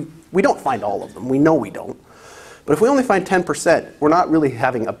nests, because we don't find all of them. We know we don't. But if we only find 10%, we're not really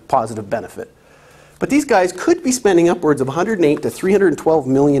having a positive benefit. But these guys could be spending upwards of $108 to $312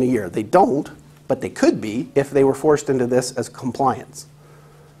 million a year. They don't, but they could be if they were forced into this as compliance.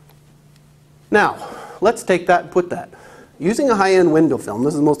 Now, let's take that and put that. Using a high-end window film,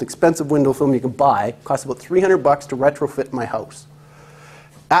 this is the most expensive window film you can buy, costs about $300 to retrofit my house.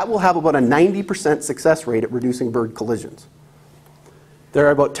 That will have about a 90% success rate at reducing bird collisions. There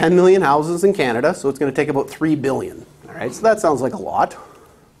are about 10 million houses in Canada, so it's going to take about 3 billion. All right, so that sounds like a lot.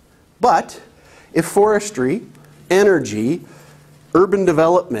 But if forestry, energy, urban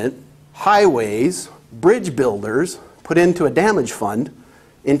development, highways, bridge builders put into a damage fund,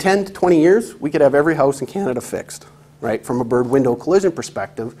 in 10 to 20 years, we could have every house in Canada fixed, right, from a bird window collision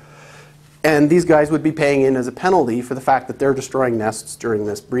perspective. And these guys would be paying in as a penalty for the fact that they're destroying nests during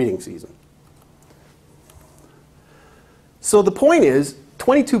this breeding season. So the point is,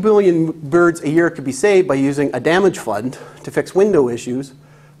 22 billion birds a year could be saved by using a damage fund to fix window issues,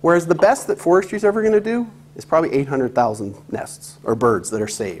 whereas the best that forestry is ever going to do is probably 800,000 nests or birds that are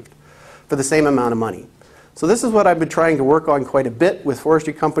saved for the same amount of money. So this is what I've been trying to work on quite a bit with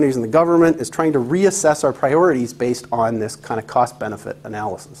forestry companies and the government, is trying to reassess our priorities based on this kind of cost-benefit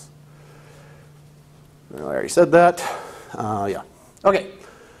analysis. I already said that. Yeah. Okay.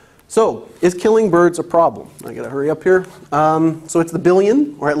 So, is killing birds a problem? I gotta hurry up here. So it's the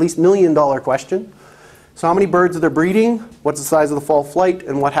billion, or at least $1 million question. So how many birds are there breeding? What's the size of the fall flight?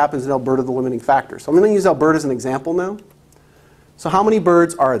 And what happens in Alberta, the limiting factor? So I'm going to use Alberta as an example now. So how many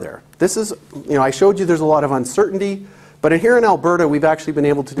birds are there? This is, I showed you there's a lot of uncertainty, but here in Alberta, we've actually been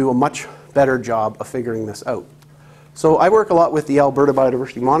able to do a much better job of figuring this out. So I work a lot with the Alberta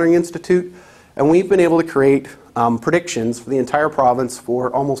Biodiversity Monitoring Institute, and we've been able to create predictions for the entire province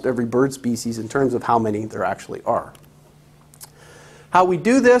for almost every bird species in terms of how many there actually are. How we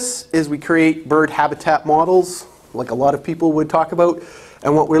do this is we create bird habitat models, like a lot of people would talk about.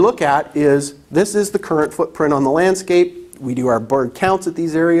 And what we look at is, this is the current footprint on the landscape. We do our bird counts at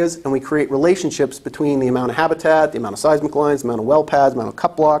these areas, and we create relationships between the amount of habitat, the amount of seismic lines, the amount of well pads, the amount of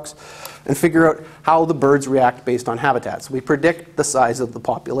cut blocks, and figure out how the birds react based on habitat. So we predict the size of the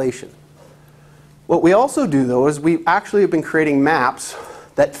population. What we also do, though, is we actually have been creating maps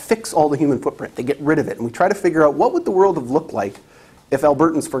that fix all the human footprint. They get rid of it. And we try to figure out what would the world have looked like if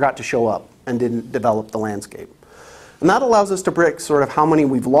Albertans forgot to show up and didn't develop the landscape. And that allows us to predict sort of how many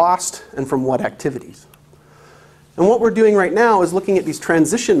we've lost and from what activities. And what we're doing right now is looking at these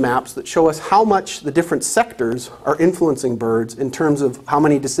transition maps that show us how much the different sectors are influencing birds in terms of how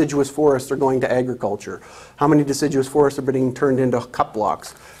many deciduous forests are going to agriculture, how many deciduous forests are being turned into cut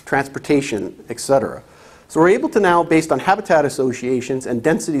blocks, transportation, etc. So we're able to now, based on habitat associations and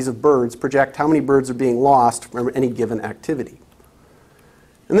densities of birds, project how many birds are being lost from any given activity.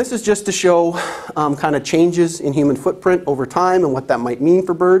 And this is just to show kind of changes in human footprint over time and what that might mean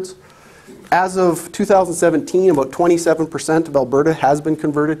for birds. As of 2017, about 27% of Alberta has been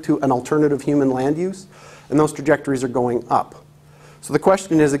converted to an alternative human land use, and those trajectories are going up. So the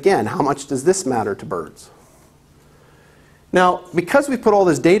question is, again, how much does this matter to birds? Now, because we put all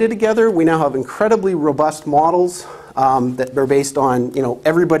this data together, we now have incredibly robust models that are based on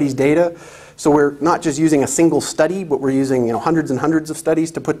everybody's data. So we're not just using a single study, but we're using hundreds and hundreds of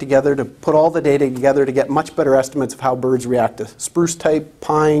studies to put all the data together to get much better estimates of how birds react to spruce type,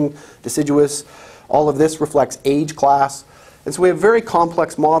 pine, deciduous. All of this reflects age class. And so we have very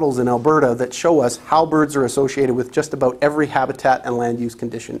complex models in Alberta that show us how birds are associated with just about every habitat and land use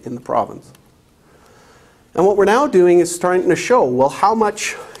condition in the province. And what we're now doing is starting to show, well, how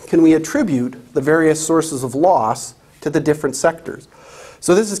much can we attribute the various sources of loss to the different sectors?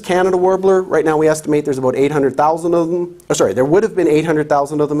 So this is Canada warbler. Right now we estimate there's about 800,000 of them. Oh, sorry, there would have been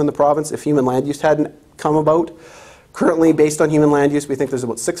 800,000 of them in the province if human land use hadn't come about. Currently, based on human land use, we think there's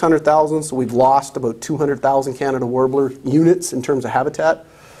about 600,000, so we've lost about 200,000 Canada warbler units in terms of habitat.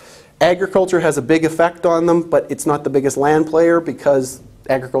 Agriculture has a big effect on them, but it's not the biggest land player because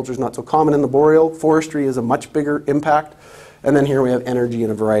agriculture is not so common in the boreal. Forestry is a much bigger impact. And then here we have energy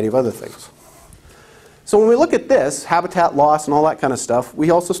and a variety of other things. So when we look at this, habitat loss and all that kind of stuff, we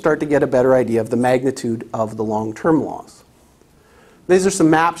also start to get a better idea of the magnitude of the long-term loss. These are some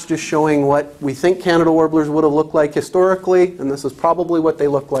maps just showing what we think Canada warblers would have looked like historically, and this is probably what they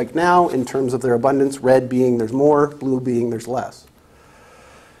look like now in terms of their abundance, red being there's more, blue being there's less.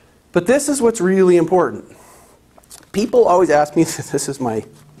 But this is what's really important. People always ask me,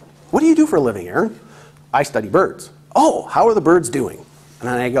 what do you do for a living, Erin? I study birds. Oh, how are the birds doing? And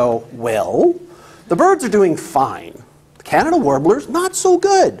then I go, well, the birds are doing fine. The Canada warblers, not so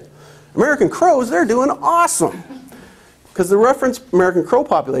good. American crows, they're doing awesome. Because the reference American crow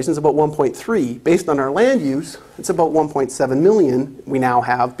population is about 1.3. Based on our land use, it's about 1.7 million we now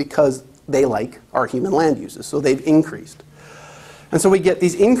have because they like our human land uses. So they've increased. And so we get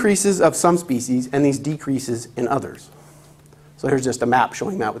these increases of some species and these decreases in others. So here's just a map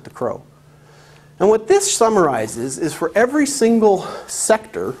showing that with the crow. And what this summarizes is for every single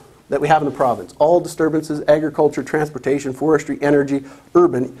sector that we have in the province, all disturbances, agriculture, transportation, forestry, energy,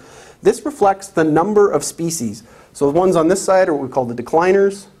 urban, this reflects the number of species. So the ones on this side are what we call the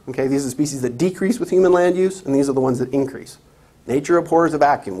decliners. Okay, these are the species that decrease with human land use, and these are the ones that increase. Nature abhors a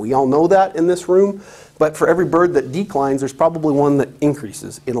vacuum. We all know that in this room, but for every bird that declines, there's probably one that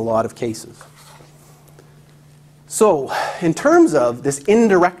increases in a lot of cases. So in terms of this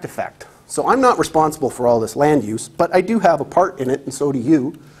indirect effect, so I'm not responsible for all this land use, but I do have a part in it, and so do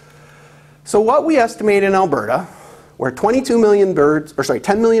you. So what we estimate in Alberta, where 10 million birds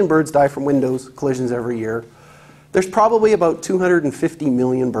die from windows collisions every year, there's probably about 250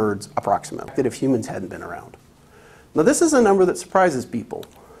 million birds approximately if humans hadn't been around. Now this is a number that surprises people.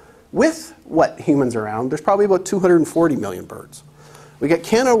 With what humans are around, there's probably about 240 million birds. We got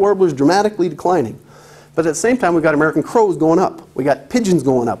Canada warblers dramatically declining, but at the same time we've got American crows going up, we got pigeons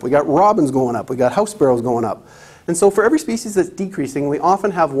going up, we got robins going up, we got house sparrows going up. And so for every species that's decreasing, we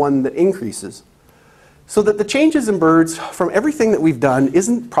often have one that increases. So that the changes in birds from everything that we've done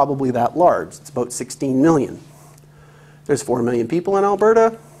isn't probably that large. It's about 16 million. There's 4 million people in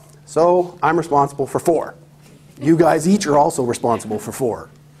Alberta, so I'm responsible for 4. You guys each are also responsible for 4.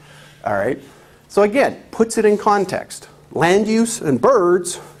 All right? So again, puts it in context. Land use and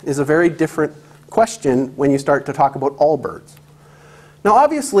birds is a very different question when you start to talk about all birds. Now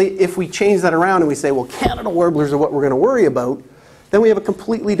obviously, if we change that around and we say, well, Canada warblers are what we're going to worry about, then we have a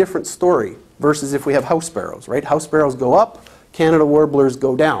completely different story versus if we have house sparrows, right? House sparrows go up, Canada warblers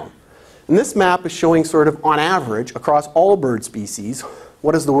go down. And this map is showing sort of on average across all bird species,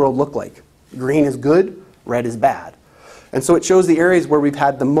 what does the world look like? Green is good, red is bad. And so it shows the areas where we've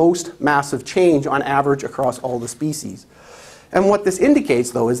had the most massive change on average across all the species. And what this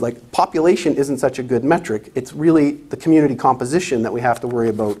indicates, though, is like population isn't such a good metric. It's really the community composition that we have to worry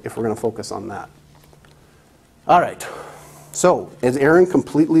about if we're going to focus on that. All right. So, is Erin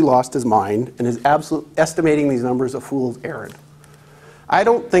completely lost his mind and is estimating these numbers a fool's errand? I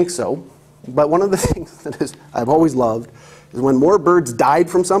don't think so. But one of the things that I've always loved is when more birds died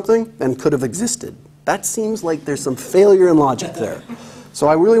from something than could have existed. That seems like there's some failure in logic there. So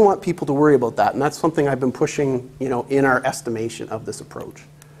I really want people to worry about that, and that's something I've been pushing, in our estimation of this approach.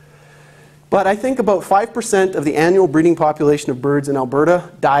 But I think about 5% of the annual breeding population of birds in Alberta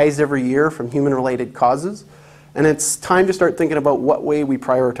dies every year from human-related causes, and it's time to start thinking about what way we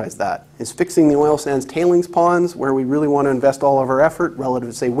prioritize that. Is fixing the oil sands tailings ponds where we really want to invest all of our effort relative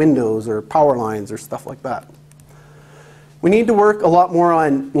to, say, windows or power lines or stuff like that. We need to work a lot more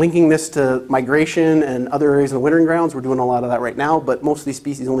on linking this to migration and other areas of the wintering grounds. We're doing a lot of that right now, but most of these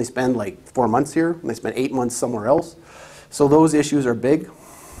species only spend like 4 months here, and they spend 8 months somewhere else. So those issues are big.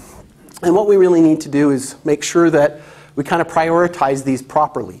 And what we really need to do is make sure that we kind of prioritize these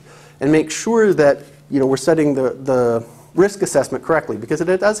properly and make sure that we're setting the risk assessment correctly, because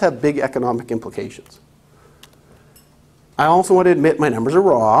it does have big economic implications. I also want to admit my numbers are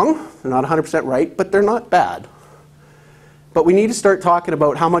wrong. They're not 100% right, but they're not bad. But we need to start talking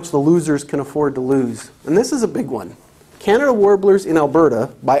about how much the losers can afford to lose. And this is a big one. Canada warblers in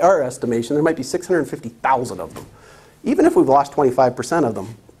Alberta, by our estimation, there might be 650,000 of them. Even if we've lost 25% of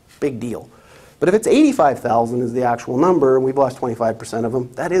them, big deal. But if it's 85,000 is the actual number and we've lost 25% of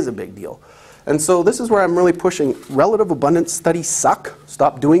them, that is a big deal. And so this is where I'm really pushing. Relative abundance studies suck.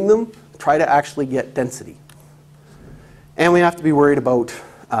 Stop doing them. Try to actually get density. And we have to be worried about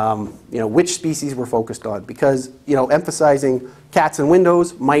which species we're focused on, because emphasizing cats and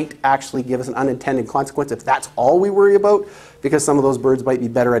windows might actually give us an unintended consequence if that's all we worry about, because some of those birds might be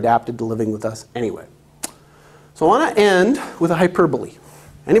better adapted to living with us anyway. So I want to end with a hyperbole.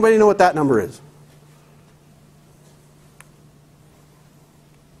 Anybody know what that number is?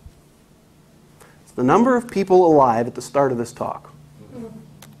 It's the number of people alive at the start of this talk.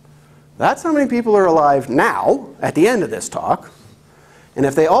 That's how many people are alive now at the end of this talk. And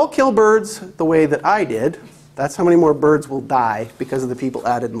if they all kill birds the way that I did, that's how many more birds will die because of the people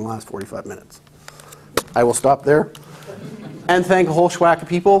added in the last 45 minutes. I will stop there and thank a whole schwack of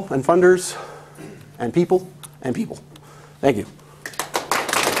people and funders and people and people. Thank you.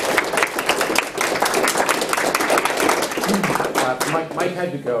 Mike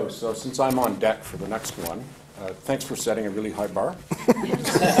had to go, so since I'm on deck for the next one, thanks for setting a really high bar.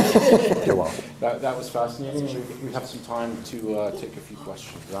 You're welcome. That was fascinating. We have some time to take a few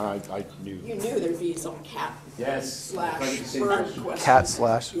questions. I knew. You knew there'd be some cat slash bird question. Cat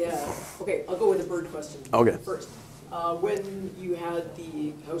slash. Yeah. Okay, I'll go with the bird question Okay. first. When you had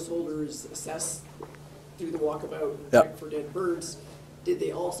the householders assess, do the walkabout and Yep. check for dead birds, did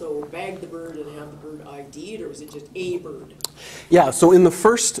they also bag the bird and have the bird ID'd, or was it just a bird? Yeah, so in the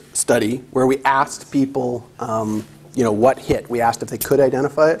first study where we asked people, what hit, we asked if they could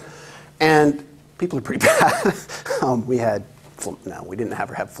identify it, and people are pretty bad. We had, no, we didn't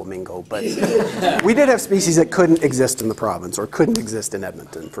ever have flamingo, but we did have species that couldn't exist in the province or couldn't exist in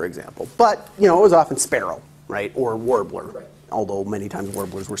Edmonton, for example. But, it was often sparrow, right, or warbler, Right. although many times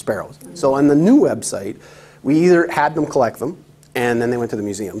warblers were sparrows. So on the new website, we either had them collect them, and then they went to the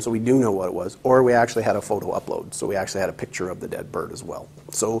museum, so we do know what it was, or we actually had a photo upload, so we actually had a picture of the dead bird as well.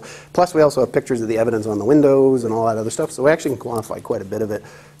 So, plus we also have pictures of the evidence on the windows and all that other stuff, so we actually can quantify quite a bit of it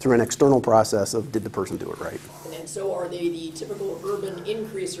through an external process of did the person do it right. And so are they the typical urban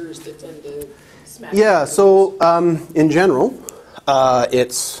increasers that tend to smash? Yeah, so in general,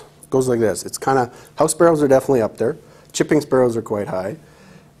 it goes like this. It's kind of, house sparrows are definitely up there, chipping sparrows are quite high,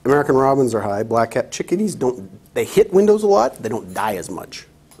 American robins are high, black-capped chickadees they hit windows a lot, they don't die as much,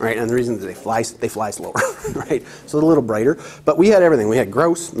 right? And the reason is they fly slower, right? So they're a little brighter. But we had everything. We had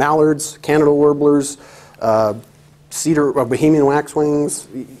grouse, mallards, Canada warblers, cedar, Bohemian waxwings,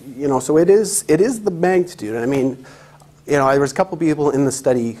 so it is the magnitude. I mean, there was a couple people in the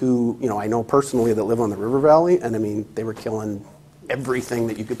study who, I know personally that live on the river valley, and I mean, they were killing everything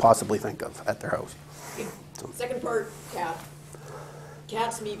that you could possibly think of at their house. So. Second part, cat.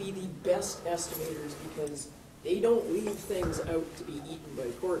 Cats may be the best estimators because they don't leave things out to be eaten by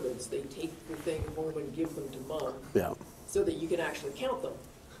corvids. They take the thing home and give them to mom, Yeah. so that you can actually count them.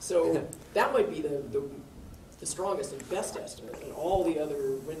 So that might be the strongest and best estimate, and all the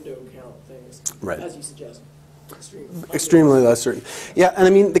other window count things, Right. as you suggest, Extremely less certain. Yeah, and I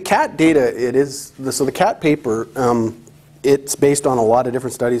mean, the cat data, so the cat paper, it's based on a lot of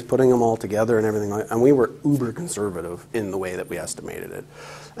different studies, putting them all together and everything, and we were uber conservative in the way that we estimated it.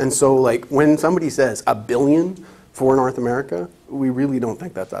 And so, like, when somebody says 1 billion for North America, we really don't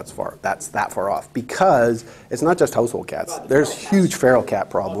think that's that far off, because it's not just household cats. There's huge feral cat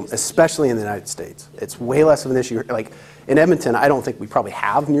problem, especially in the United States. It's way less of an issue. Like, in Edmonton, I don't think we probably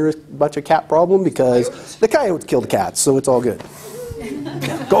have near as much a cat problem because the coyotes kill the cats, so it's all good.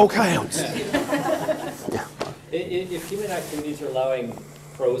 Go coyotes! Yeah. If human activities are allowing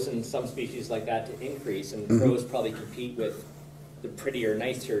crows and some species like that to increase, and crows probably compete with the prettier,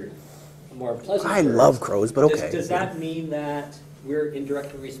 nicer, more pleasant I birds, love crows, but okay. Does that mean that we're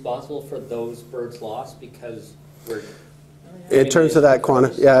indirectly responsible for those birds' loss because we're... In terms of that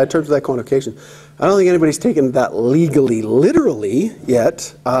quantification, I don't think anybody's taken that legally, literally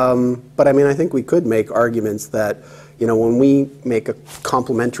yet. But I mean, I think we could make arguments that, when we make a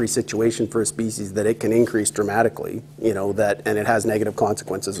complementary situation for a species, that it can increase dramatically, and it has negative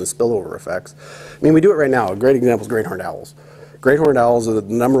consequences and spillover effects. I mean, we do it right now. A great example is great horned owls. Great horned owls are the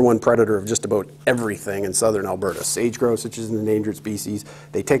 #1 predator of just about everything in southern Alberta. Sage grouse, which is an endangered species.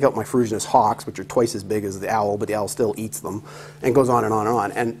 They take out my frugianous hawks, which are twice as big as the owl, but the owl still eats them, and goes on and on and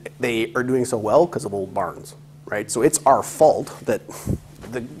on. And they are doing so well because of old barns, right? So it's our fault that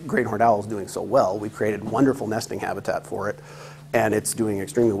the great horned owl is doing so well. We've created wonderful nesting habitat for it, and it's doing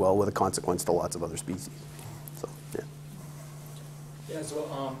extremely well with a consequence to lots of other species. So, yeah. Yeah,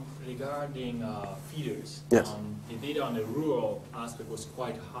 so regarding feeders, Yes. the data on the rural aspect was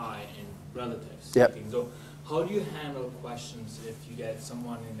quite high in relatives. Yep. So how do you handle questions if you get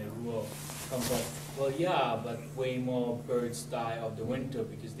someone in the rural comes up, well, yeah, but way more birds die of the winter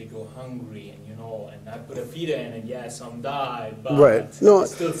because they go hungry, and and I put a feeder in, and yeah, some die, but Right. No, I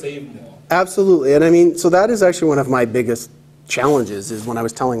still save more. absolutely. And I mean, so that is actually one of my biggest challenges is when I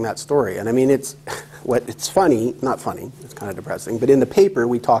was telling that story. And I mean, it's funny, not funny, it's kind of depressing, but in the paper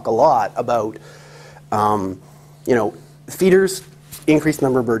we talk a lot about, feeders increase the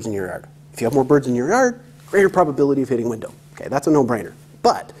number of birds in your yard. If you have more birds in your yard, greater probability of hitting window. Okay, that's a no-brainer.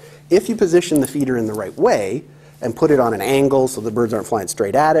 But if you position the feeder in the right way and put it on an angle so the birds aren't flying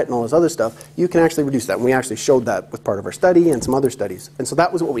straight at it and all this other stuff, you can actually reduce that. And we actually showed that with part of our study and some other studies. And so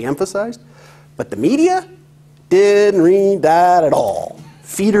that was what we emphasized. But the media didn't read that at all.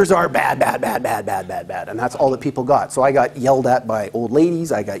 Feeders are bad, bad, bad, bad, bad, bad, bad. And that's all that people got. So I got yelled at by old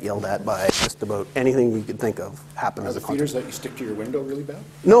ladies. I got yelled at by just about anything you could think of happened Are as a the consequence. feeders that you stick to your window really bad?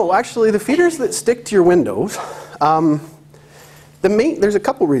 No, actually, the feeders that stick to your windows, there's a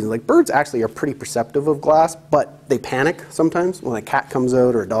couple reasons. Like birds actually are pretty perceptive of glass, but they panic sometimes. When a cat comes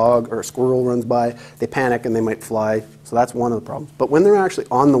out or a dog or a squirrel runs by, they panic and they might fly. So that's one of the problems. But when they're actually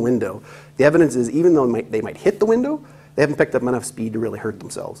on the window, the evidence is even though they might hit the window, they haven't picked up enough speed to really hurt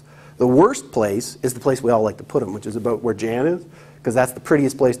themselves. The worst place is the place we all like to put them, which is about where Jan is, because that's the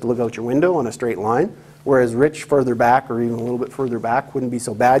prettiest place to look out your window on a straight line. Whereas Rich further back or even a little bit further back wouldn't be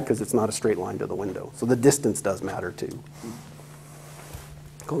so bad because it's not a straight line to the window. So the distance does matter too.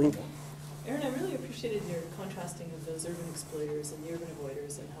 Colleen? Erin, I really appreciated your contrasting of those urban exploiters and the urban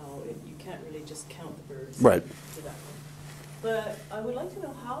avoiders and how you can't really just count the birds Right. to that point. But I would like to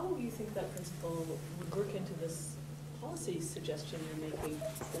know how you think that principle would work into this policy suggestion you're making,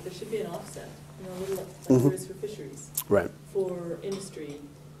 that there should be an offset, a little like there is for fisheries, Right. for industry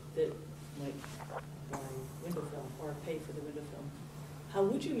that might buy window film or pay for the window film. How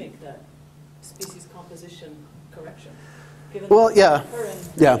would you make that species composition correction? Given Well, that yeah, occur in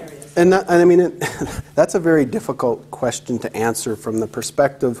yeah, urban areas? and I mean, that's a very difficult question to answer from the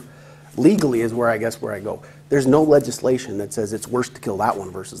perspective, legally is where I go. There's no legislation that says it's worse to kill that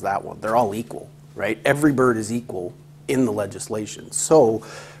one versus that one. They're all equal, right? Every bird is equal in the legislation. So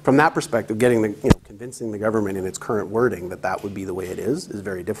from that perspective, convincing the government in its current wording that that would be the way it is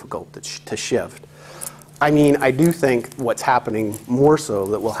very difficult to shift. I mean, I do think what's happening more so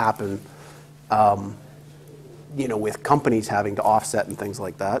that will happen with companies having to offset and things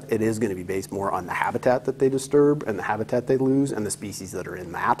like that, it is going to be based more on the habitat that they disturb and the habitat they lose and the species that are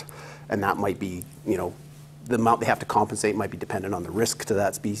in that. And that might be, the amount they have to compensate might be dependent on the risk to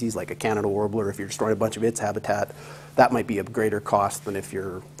that species, like a Canada warbler. If you're destroying a bunch of its habitat, that might be a greater cost than if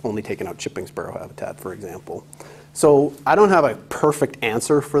you're only taking out chipping sparrow habitat, for example. So I don't have a perfect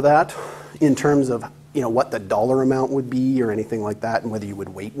answer for that in terms of, what the dollar amount would be or anything like that and whether you would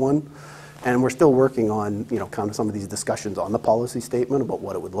weight one. And we're still working on, kind of some of these discussions on the policy statement about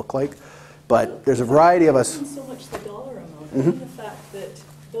what it would look like. But there's a variety of us. It isn't so much the dollar amount, but the fact that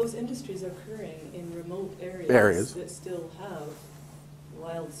those industries are occurring in remote areas that still have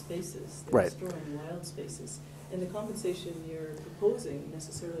wild spaces. They're Right. destroying wild spaces. And the compensation you're proposing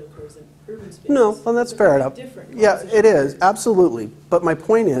necessarily occurs in urban spaces. No, well, that's It's a fair very enough. different Yeah, composition it is, of birds. absolutely. But my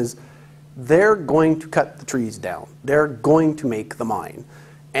point is, they're going to cut the trees down. They're going to make the mine.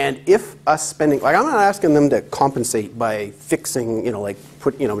 And if us spending, I'm not asking them to compensate by fixing,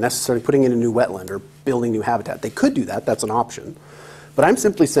 necessarily putting in a new wetland or building new habitat. They could do that, that's an option. But I'm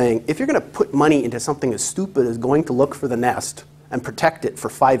simply saying, if you're going to put money into something as stupid as going to look for the nest and protect it for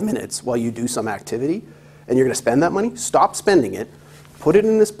 5 minutes while you do some activity, and you're going to spend that money, stop spending it, put it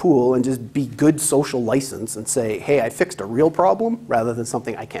in this pool and just be good social license and say, hey, I fixed a real problem rather than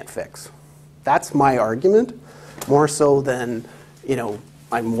something I can't fix. That's my argument, more so than,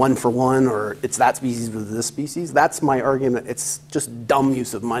 I'm 1 for 1 or it's that species with this species. That's my argument. It's just dumb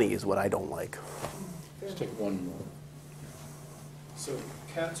use of money is what I don't like. Let's take one more. So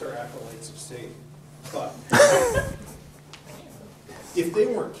cats are acolytes of Satan, but if they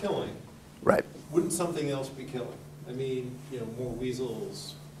weren't killing, Right. wouldn't something else be killing? I mean, more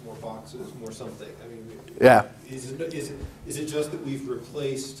weasels, more foxes, more something. I mean, Yeah. is it just that we've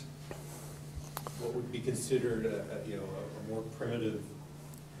replaced what would be considered a more primitive,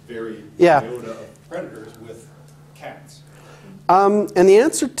 very Yeah. iota of predators with cats? And the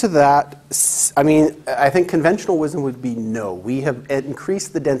answer to that, I mean, I think conventional wisdom would be no. We have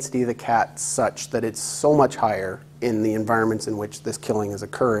increased the density of the cat such that it's so much higher in the environments in which this killing is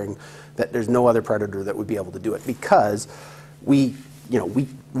occurring that there's no other predator that would be able to do it, because we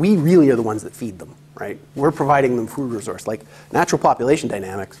really are the ones that feed them, right? We're providing them food resource. Like natural population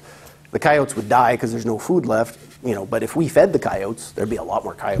dynamics, the coyotes would die because there's no food left, but if we fed the coyotes, there'd be a lot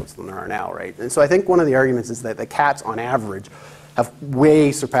more coyotes than there are now, right? And so I think one of the arguments is that the cats, on average, have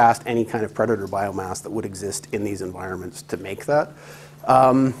way surpassed any kind of predator biomass that would exist in these environments to make that.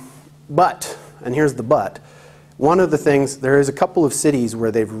 But, and here's the but, one of the things, there is a couple of cities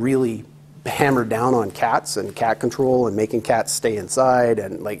where they've really hammered down on cats and cat control and making cats stay inside,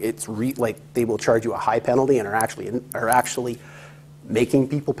 and like they will charge you a high penalty and are actually making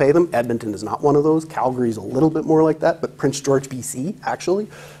people pay them. Edmonton is not one of those. Calgary's a little bit more like that, but Prince George, BC actually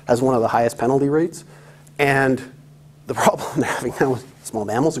has one of the highest penalty rates. And the problem they're having now is small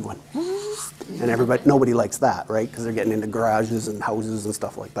mammals are going, and nobody likes that, right? Because they're getting into garages and houses and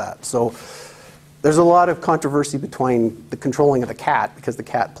stuff like that. So there's a lot of controversy between the controlling of the cat, because the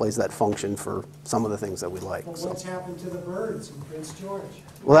cat plays that function for some of the things that we like. Well, what's happened to the birds in Prince George?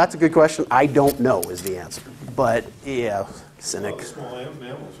 Well, that's a good question. I don't know is the answer. But yeah, cynic. Well, the small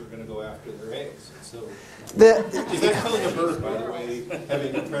mammals are going to go after their eggs. So is The, that killing a bird, by the way,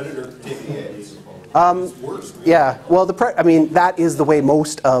 having a predator take the eggs? It's worse, really. yeah, well, that is the way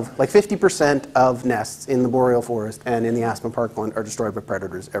most of, like 50% of nests in the boreal forest and in the aspen parkland are destroyed by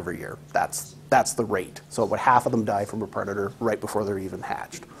predators every year. That's the rate. So about half of them die from a predator right before they're even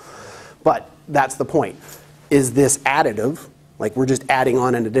hatched. But that's the point. Is this additive? Like we're just adding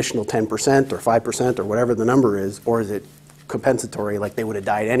on an additional 10% or 5% or whatever the number is, or is it compensatory, like they would have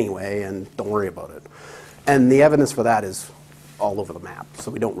died anyway and don't worry about it? And the evidence for that is all over the map, so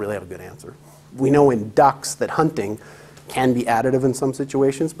we don't really have a good answer. We know in ducks that hunting can be additive in some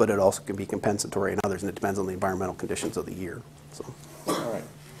situations, but it also can be compensatory in others, and it depends on the environmental conditions of the year. So. All right,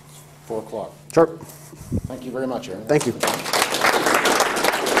 4 o'clock. Sure. Thank you very much, Erin. Thank you.